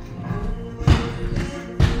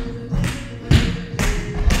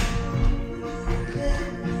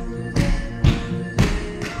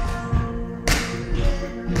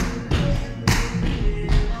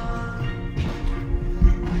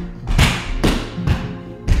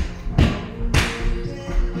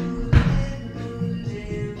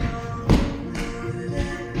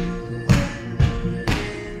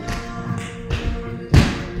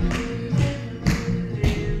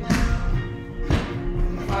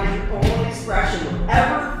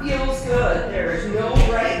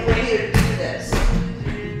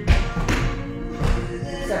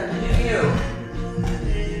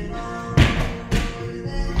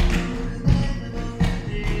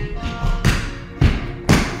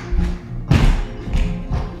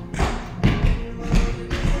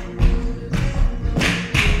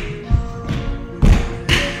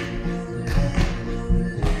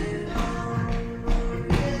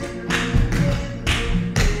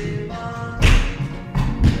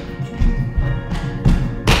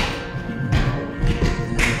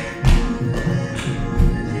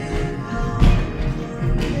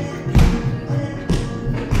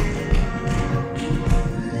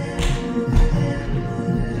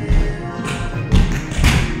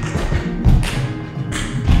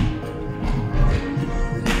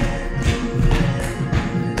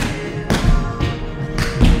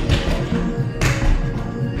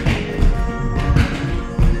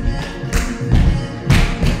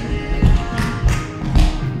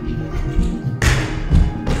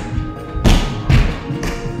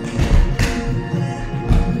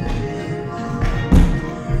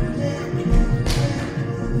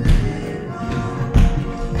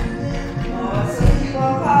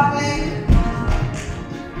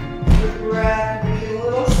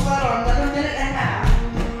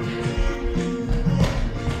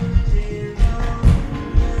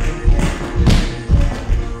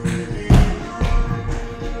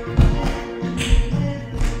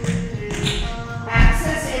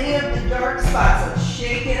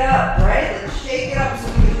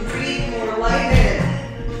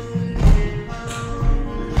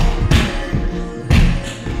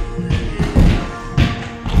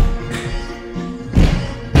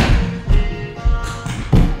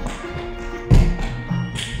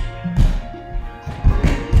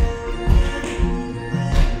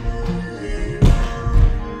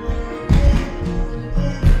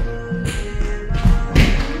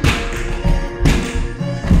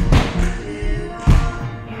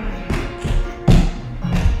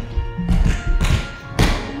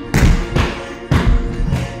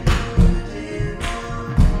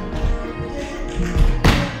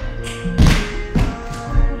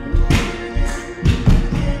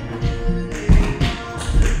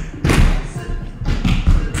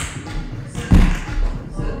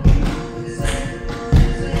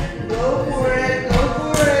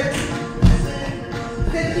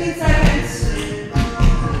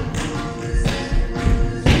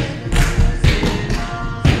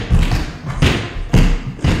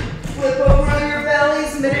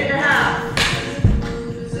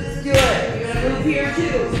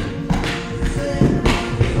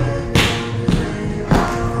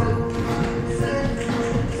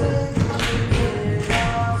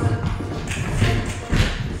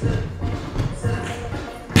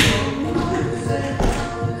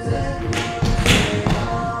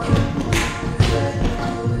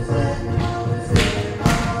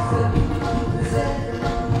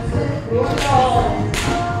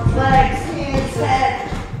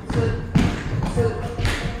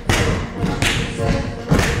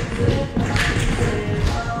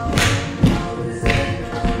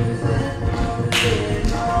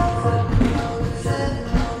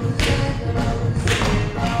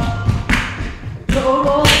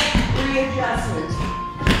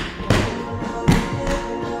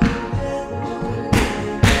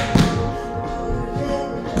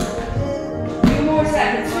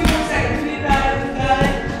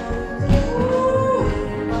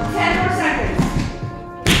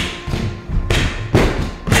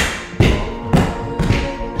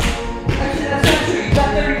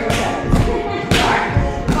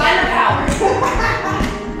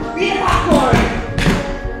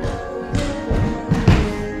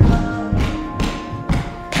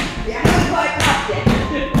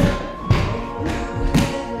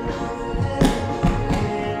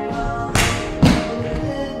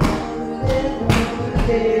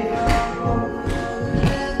 Okay,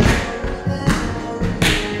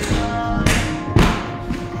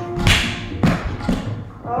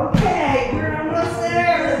 we're almost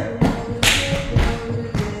there.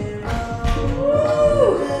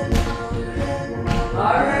 Woo.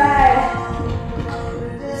 All right.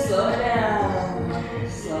 Slow it down.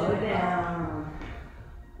 Slow it down.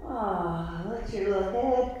 Let your little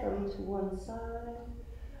head come to one side.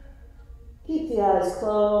 Keep the eyes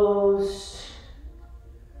closed.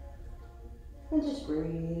 And just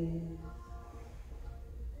breathe.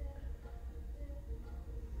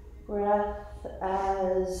 Breath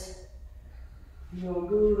as your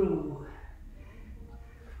guru.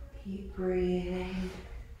 Keep breathing.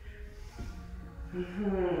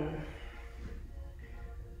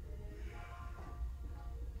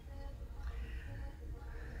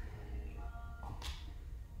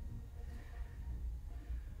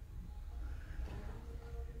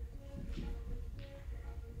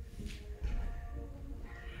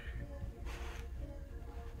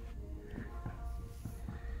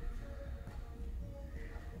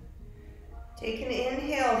 Take an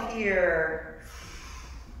inhale here.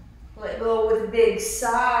 Let go with a big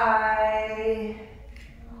sigh.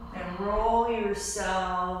 And roll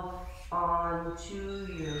yourself onto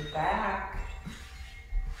your back.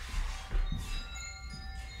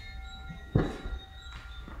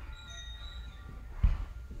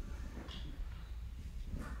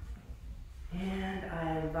 And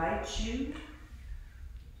I invite you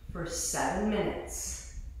for 7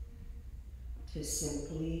 minutes to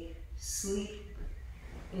simply sleep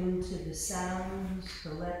into the sounds, to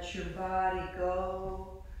let your body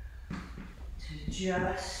go, to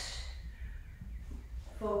just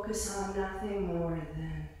focus on nothing more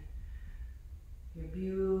than your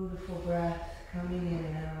beautiful breath coming in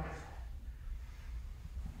and out.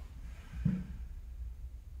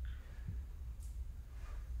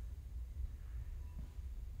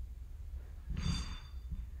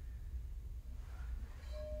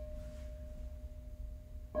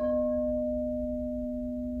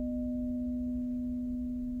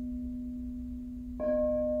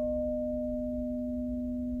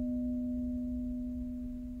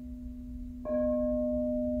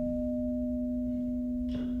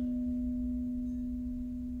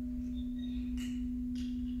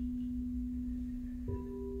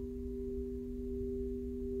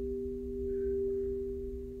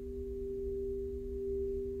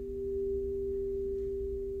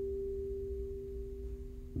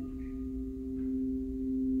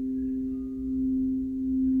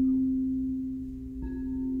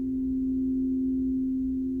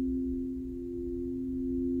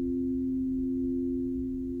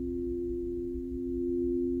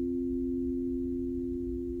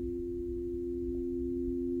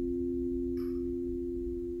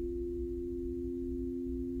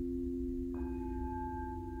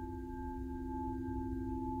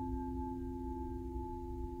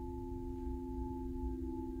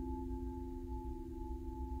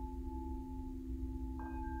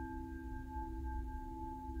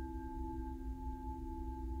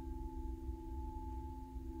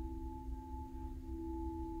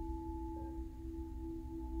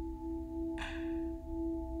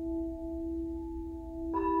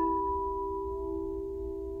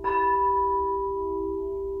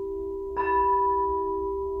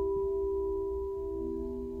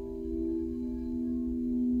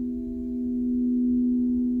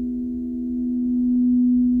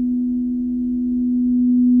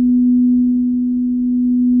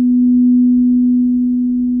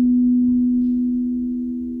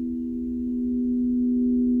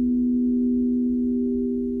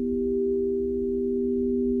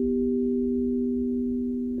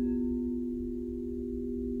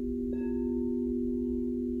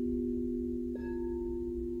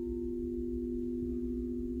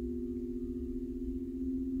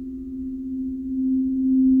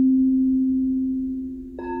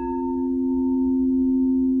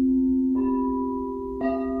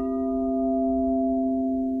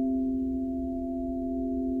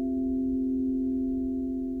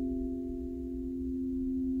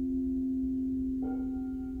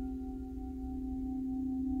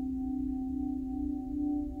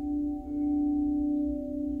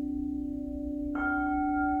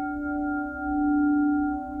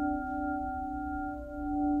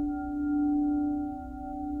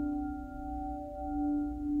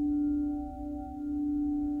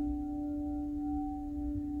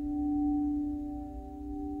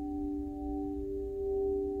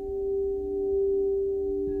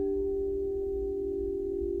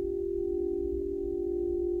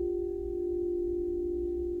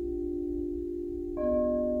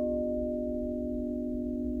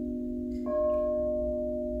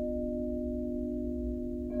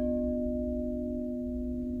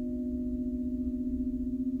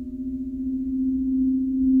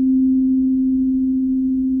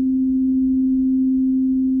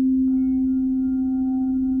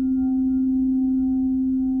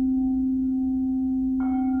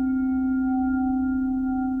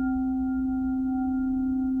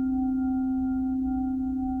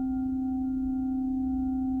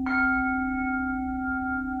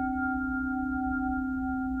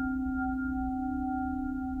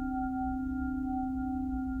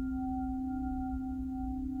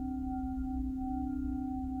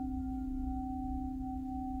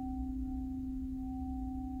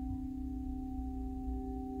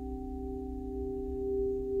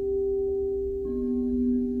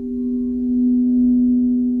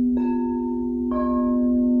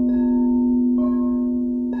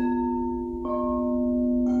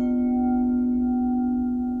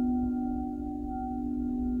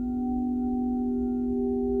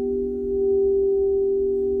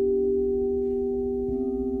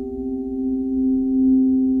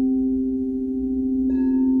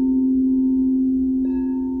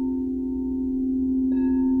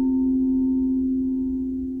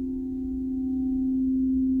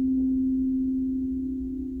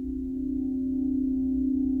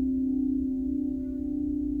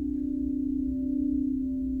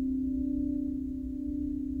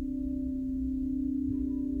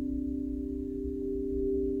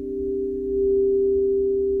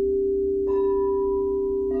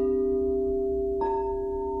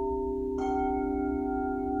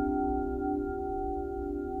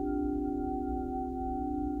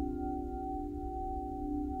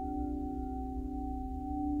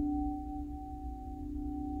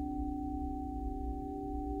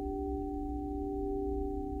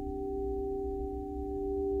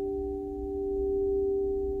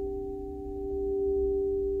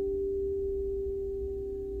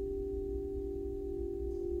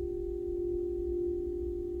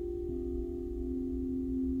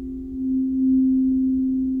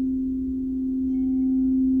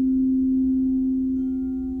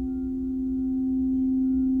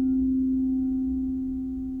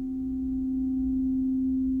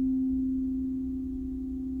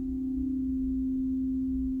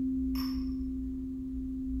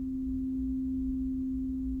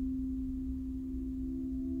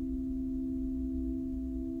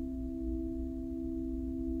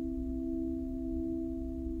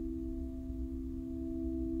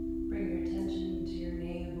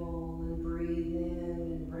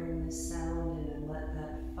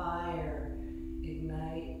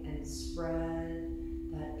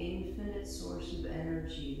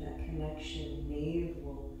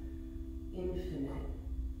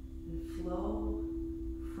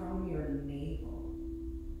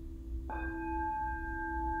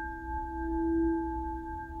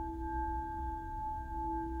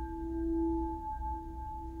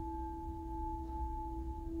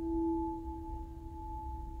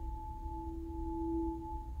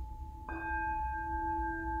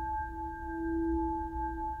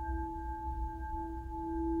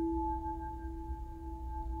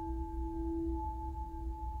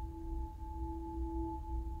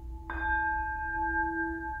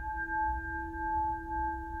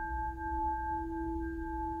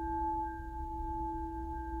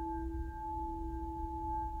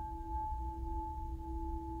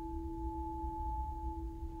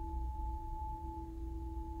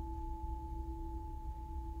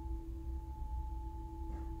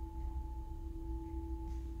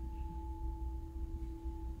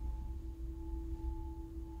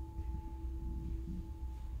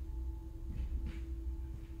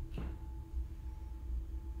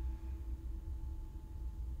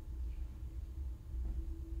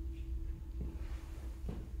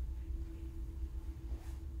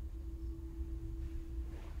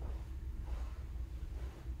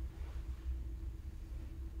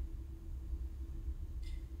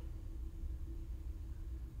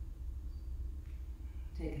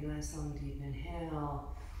 Take a nice long deep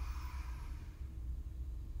inhale.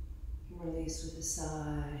 Release with a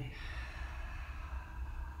sigh.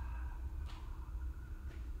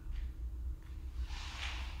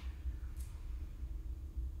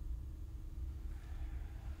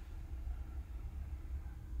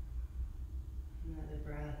 Another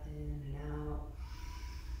breath in and out.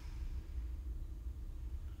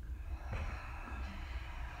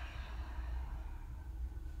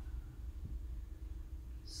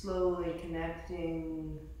 Slowly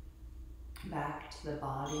connecting back to the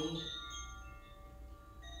body.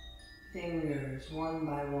 Fingers one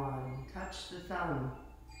by one. Touch the thumb,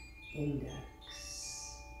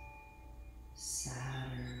 index,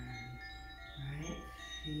 Saturn, right?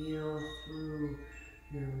 Feel through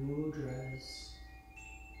your mudras.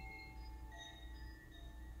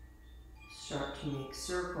 Start to make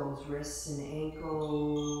circles, wrists and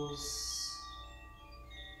ankles.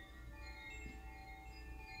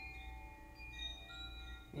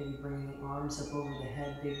 Maybe bring the arms up over the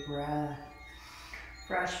head, big breath.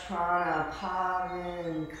 Fresh prana,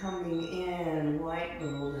 Pavan, coming in, white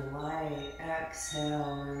golden light.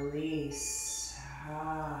 Exhale, release.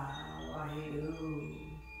 Waheguru.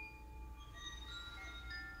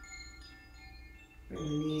 Bring the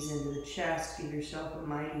knees into the chest, give yourself a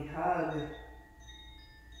mighty hug.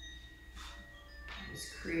 As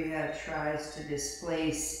Kriya tries to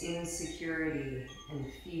displace insecurity and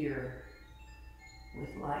fear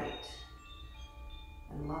with light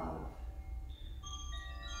and love.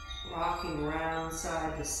 Rocking around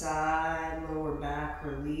side to side, lower back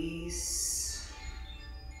release.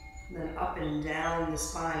 And then up and down the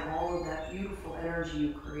spine, all of that beautiful energy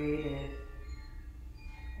you created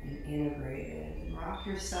and integrated. And rock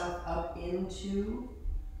yourself up into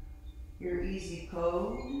your easy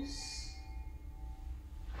pose.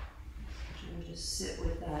 And just sit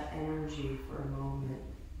with that energy for a moment.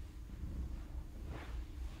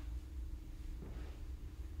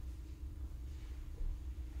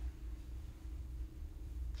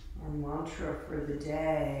 Our mantra for the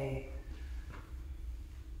day,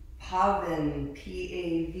 Pavan,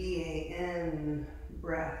 P-A-V-A-N,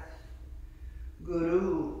 breath,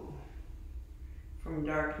 Guru, from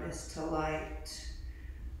darkness to light.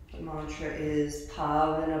 The mantra is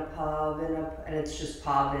Pavana, Pavana, and it's just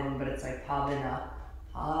Pavan, but it's like Pavana,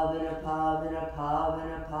 Pavana, Pavana,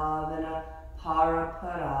 Pavana, Pavana,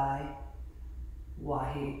 Paraparai,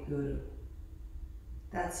 Waheguru.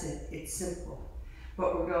 That's it, it's simple.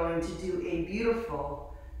 But we're going to do a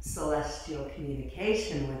beautiful celestial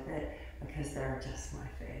communication with it because they're just my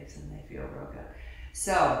faves and they feel real good.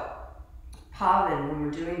 So, Pavan, when we're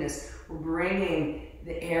doing this, we're bringing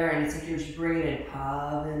the air in. It's like you're just bringing in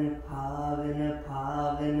Pavana, Pavana,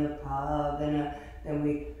 Pavana, Pavana. Then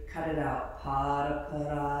we cut it out.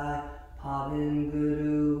 Paraparai, Pavan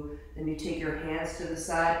Guru. Then you take your hands to the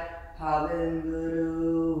side. Pavan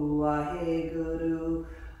Guru, Waheguru.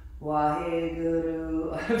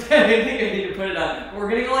 Waheguru. I think I need to put it on. We're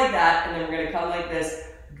going to go like that, and then we're going to come like this,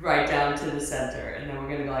 right down to the center, and then we're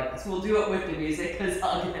going to go like this. We'll do it with the music, because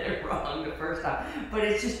I'll get it wrong the first time. But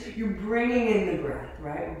it's just, you're bringing in the breath,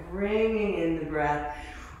 right? We're bringing in the breath.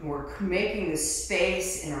 We're making the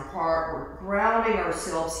space in our heart. We're grounding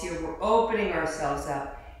ourselves here. We're opening ourselves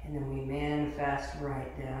up, and then we manifest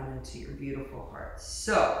right down into your beautiful heart.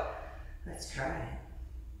 So, let's try it.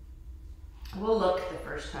 We'll look the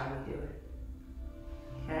first time we do it.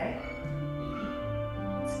 Okay?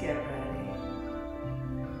 Let's get ready.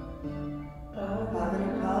 Pavana,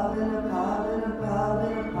 Pavana, Pavana,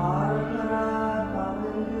 Pavana, Parapara,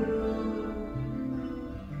 Pavan Guru.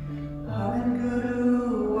 Pavan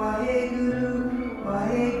Guru, Waheguru,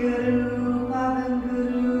 Waheguru, Pavan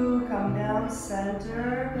Guru. Come down center.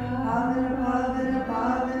 Pavana, Pavana,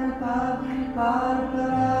 Pavana, Pavana,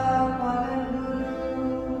 Parapara, Pavan Guru.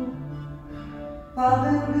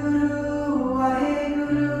 Pavan Guru,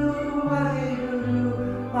 Waheguru, Waheguru,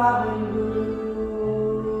 Pavan Guru.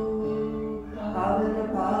 Pavana,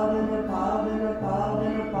 Pavana, Pavana,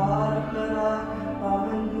 Pavana, Parapara,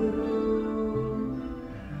 Pavan Guru.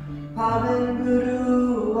 Pavan Guru,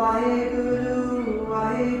 Waheguru,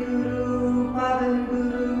 Waheguru, Pavan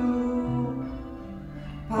Guru.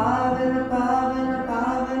 Pavana, Pavana,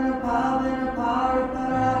 Pavana, Pavana,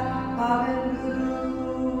 Parapara, Pavan Guru.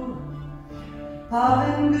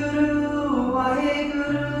 Pavan Guru,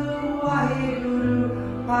 Waheguru, Waheguru,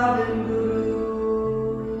 Pavan Guru.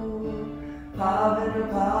 Pavana,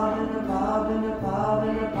 Pavana, Pavana,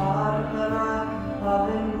 Pavana, Parapara,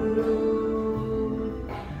 Pavan Guru.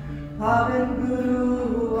 Pavan Guru,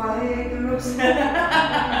 Waheguru.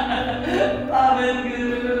 Pavan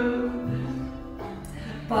Guru.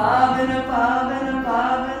 Pavana, Pavana,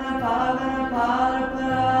 Pavana,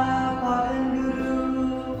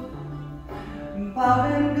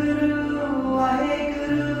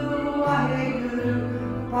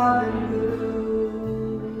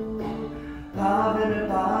 Pavana,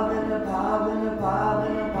 Pavana, Pavana,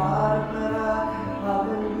 Pavana, Parapara,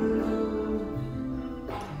 Pavan Guru.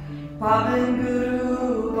 Pavan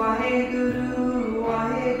Guru, Vaheguru,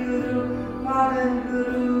 Vaheguru, Pavan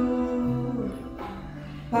Guru.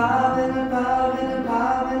 Pavana, Pavana,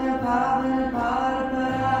 Pavana, Pavana,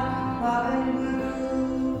 Parapara, Pavan Guru.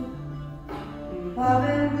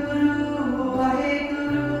 Pavan Guru,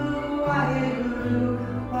 Vaheguru, Vaheguru,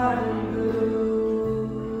 Pavan Guru.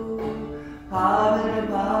 Pavana,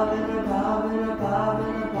 Pavana, Pavana,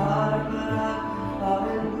 Pavana, Parapara,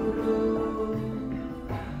 Pavan Guru.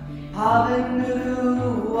 Pavan Guru,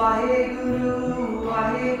 Vaheguru,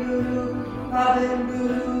 Vaheguru, Pavan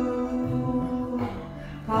Guru.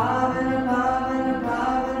 Pavana, Pavana,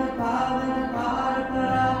 Pavana, Pavana,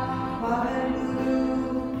 Parapara, Pavan Guru.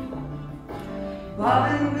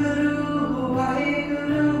 Pavan Guru,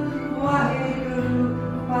 Vaheguru, Vaheguru,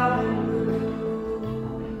 Pavan Guru.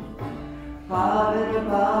 Pavana,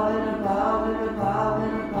 Pavana, Pavana,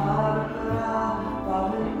 Pavana, Parapara,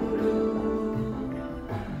 Pavan Guru.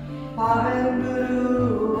 Pavan Guru,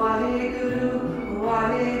 Vaheguru,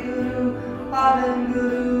 Vaheguru, Pavan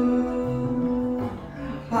Guru.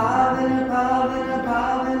 Pavana, Pavana,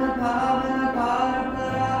 Pavana, Pavana,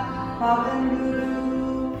 Parapara, Pavan Guru.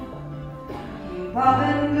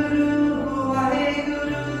 Pavan Guru,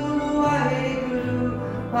 Vaheguru, Vaheguru,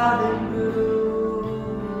 Pavan Guru.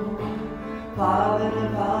 Pavana,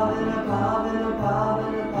 Pavana, Pavana,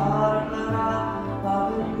 Pavana, Parapara,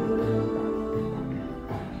 Pavan Guru.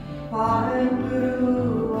 Pavan Guru,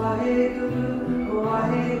 Vaheguru,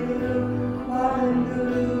 Vaheguru, Pavan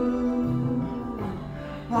Guru.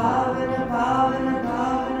 Pavana, Pavana,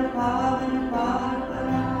 Pavana, Pavana,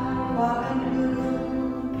 Parapara, Pavan Guru.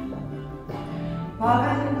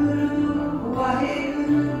 Pavan Guru,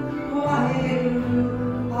 Vaheguru, Vaheguru,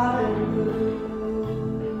 Pavan Guru.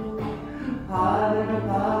 Pavana,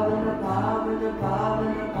 Pavana, Pavana,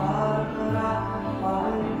 Pavana, Parapara,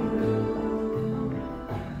 Pavan Guru.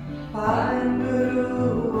 Pavan Guru,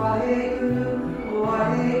 Vaheguru,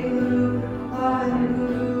 Vaheguru, Pavan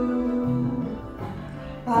Guru.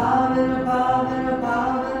 Pavana, Pavana,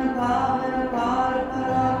 Pavana, Pavana,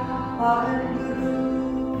 Parapara, Pavan Guru.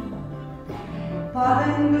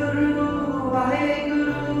 Pavan Guru,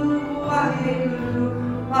 Vaheguru, Vaheguru,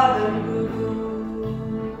 Pavan Guru.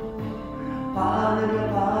 Pavana,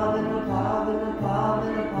 Pavana, Pavana,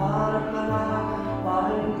 Pavana, Parapara,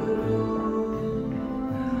 Pavan Guru.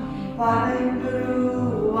 Pavan Guru,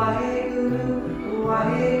 Vaheguru,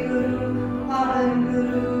 Vaheguru, Pavan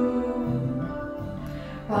Guru.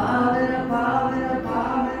 Pavana, Pavana,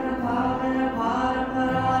 Pavana, Pavana,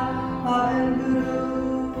 Parapara, Pavan Guru.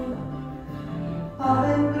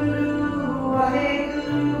 Pavan Guru,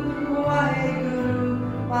 Vaheguru, Vaheguru,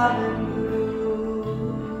 Pavan Guru.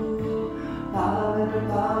 Pavana,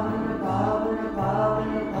 Pavana, Pavana,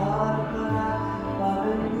 Pavana, Parapara,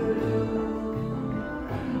 Pavan Guru.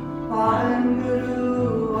 Pavan Guru,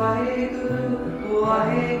 Vaheguru,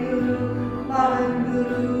 Vaheguru, Pavan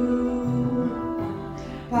Guru.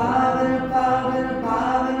 Pavana, Pavana,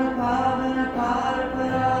 Pavana, Pavana,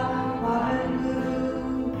 Parapara, Pavan Guru.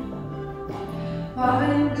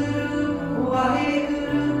 Pavan Guru,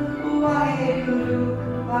 Vaheguru, Vaheguru,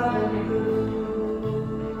 Pavan Guru.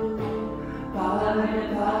 Pavana,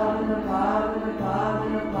 Pavana, Pavana,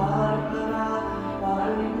 Pavana, Parapara,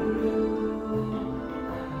 Pavan Guru.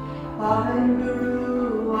 Pavan Guru,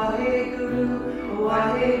 Vaheguru,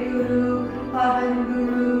 Vaheguru, Pavan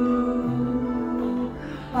Guru.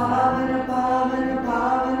 Pavana, Pavana,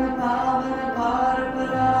 Pavana, Pavana,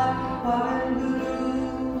 Parapara, Pavan Guru.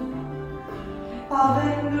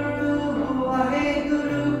 Pavan Guru,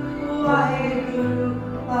 Vaheguru, Vaheguru,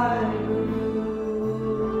 Pavan Guru.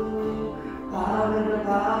 Pavana,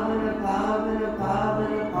 Pavana, Pavana,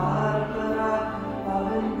 Pavana, Parapara,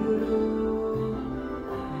 Pavan Guru.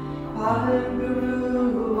 Pavan Guru,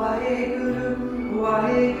 Vaheguru,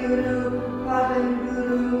 Vaheguru, Pavan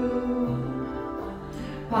Guru.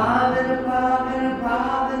 Pavana, Pavana,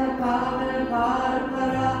 Pavana, Pavana,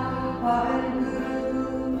 Parapara, Pavan Guru.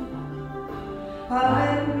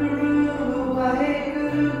 Pavan Guru,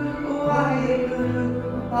 Vaheguru, Vaheguru,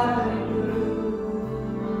 Pavan Guru.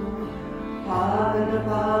 Pavana,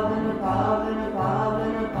 Pavana, Pavana,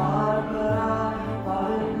 Pavana, Parapara,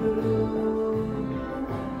 Pavan Guru.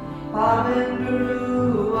 Pavan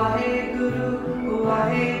Guru, Vaheguru,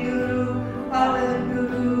 Vaheguru, Pavan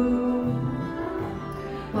Guru.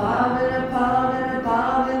 Pavana, Pavana,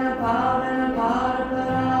 Pavana, Pavana,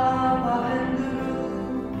 Parapara, Pavan Guru.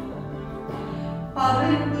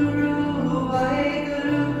 Pavan Guru,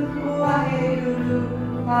 Vaheguru, Vaheguru,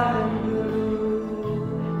 Pavan Guru.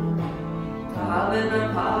 Pavana,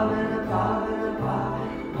 Pavana, Pavana,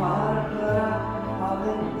 Pavana,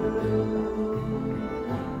 Pavan Guru.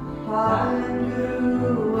 Pavan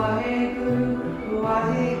Guru, Vaheguru,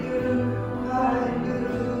 Vaheguru, Pavan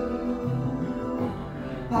Guru.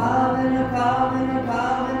 Pavana, Pavana,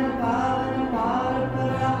 Pavana, Pavana,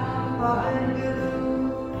 Pavana, Pavan Guru.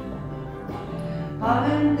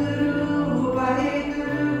 Pavan Guru,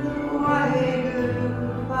 Vaheguru, Vaheguru,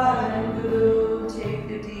 Pavan Guru. Take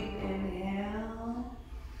a deep inhale.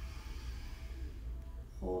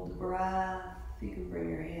 Hold the breath. You can bring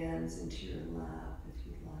your hands into your lap if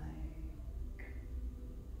you'd like.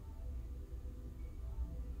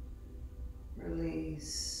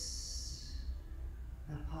 Release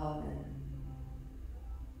the Pavan.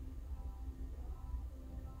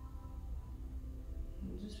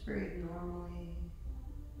 And just breathe normally.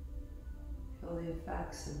 Feel the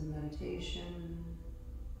effects of the meditation.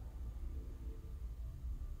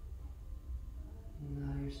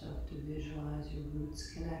 Allow yourself to visualize your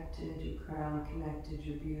roots connected, your crown connected,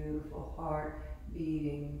 your beautiful heart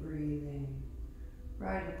beating, breathing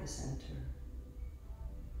right at the center.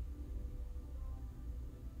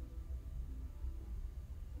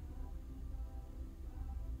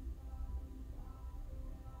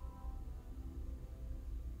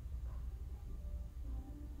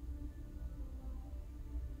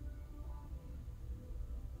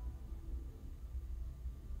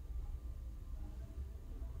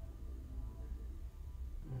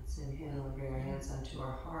 Let's inhale and bring our hands onto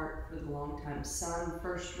our heart for the long time sun.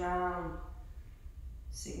 First round.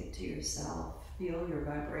 Sing it to yourself. Feel your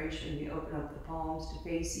vibration. We open up the palms to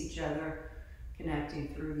face each other,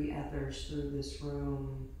 connecting through the ethers, through this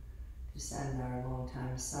room, to send our long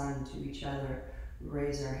time sun to each other. We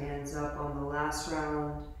raise our hands up on the last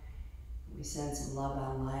round. We send some love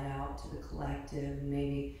and light out to the collective.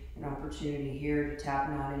 Maybe an opportunity here to tap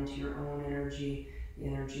out into your own energy, the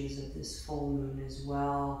energies of this full moon as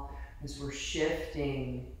well, as we're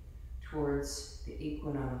shifting towards the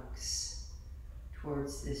equinox,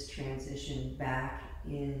 towards this transition back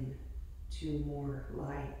in to more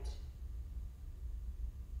light.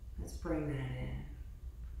 Let's bring that in.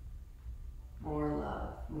 More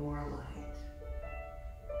love, more light.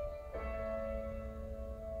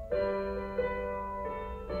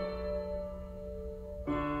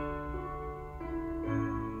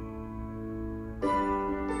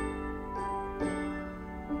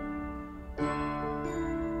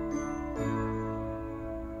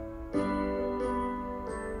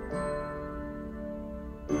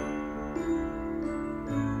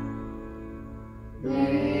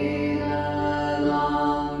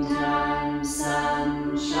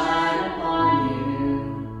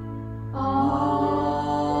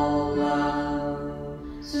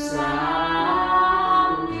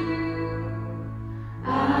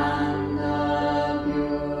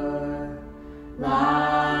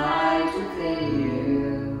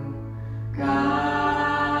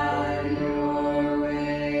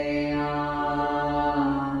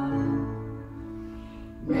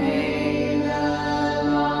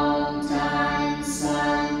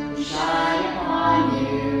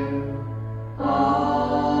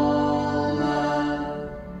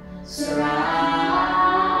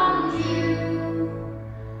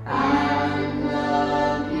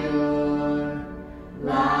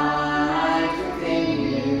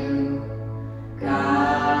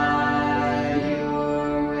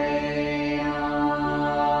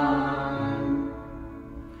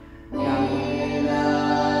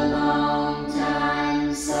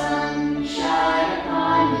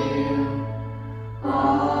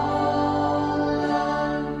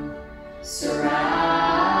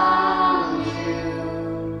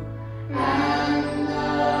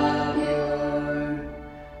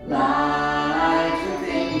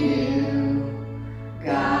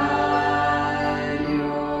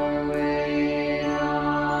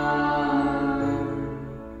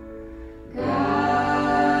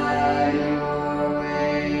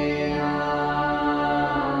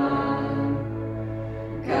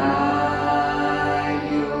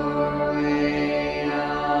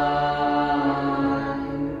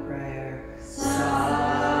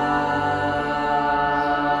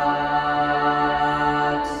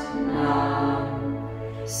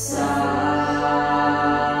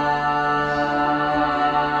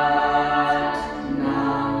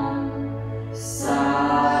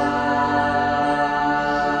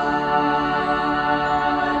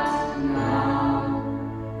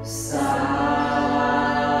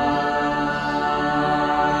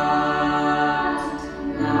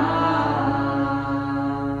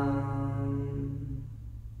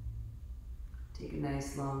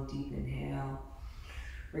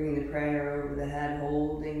 Bringing the prayer over the head,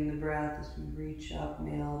 holding the breath as we reach up.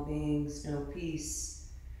 Male beings know peace.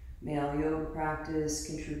 Male yoga practice,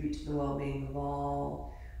 contribute to the well-being of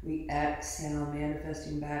all. We exhale,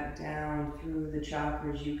 manifesting back down through the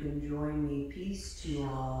chakras. You can join me. Peace to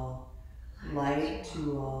all, light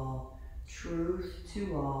to all, truth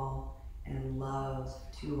to all, and love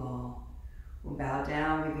to all. We'll bow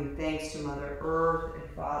down, giving thanks to Mother Earth and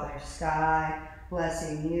Father Sky,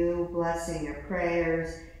 blessing you, blessing your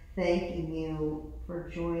prayers, thanking you for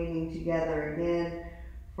joining together again,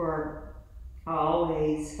 for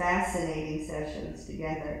always fascinating sessions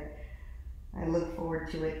together. I look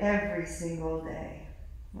forward to it every single day.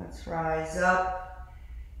 Let's rise up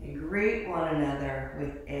and greet one another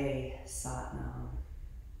with a Satnam.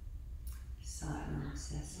 Satnam,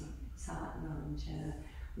 Ceci. Satnam, Jenna.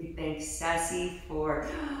 We thank Ceci for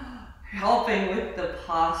helping with the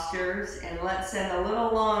postures, and let's send a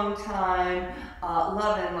little long time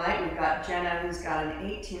love and light. We've got Jenna, who's got an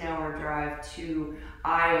 18-hour drive to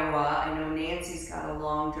Iowa. I know Nancy's got a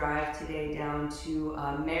long drive today down to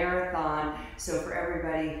Marathon. So for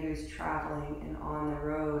everybody who's traveling and on the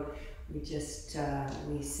road, we just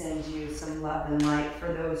we send you some love and light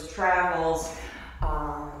for those travels.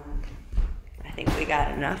 I think we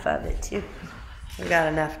got enough of it too. We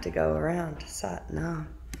got enough to go around. Satnam.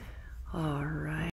 All right.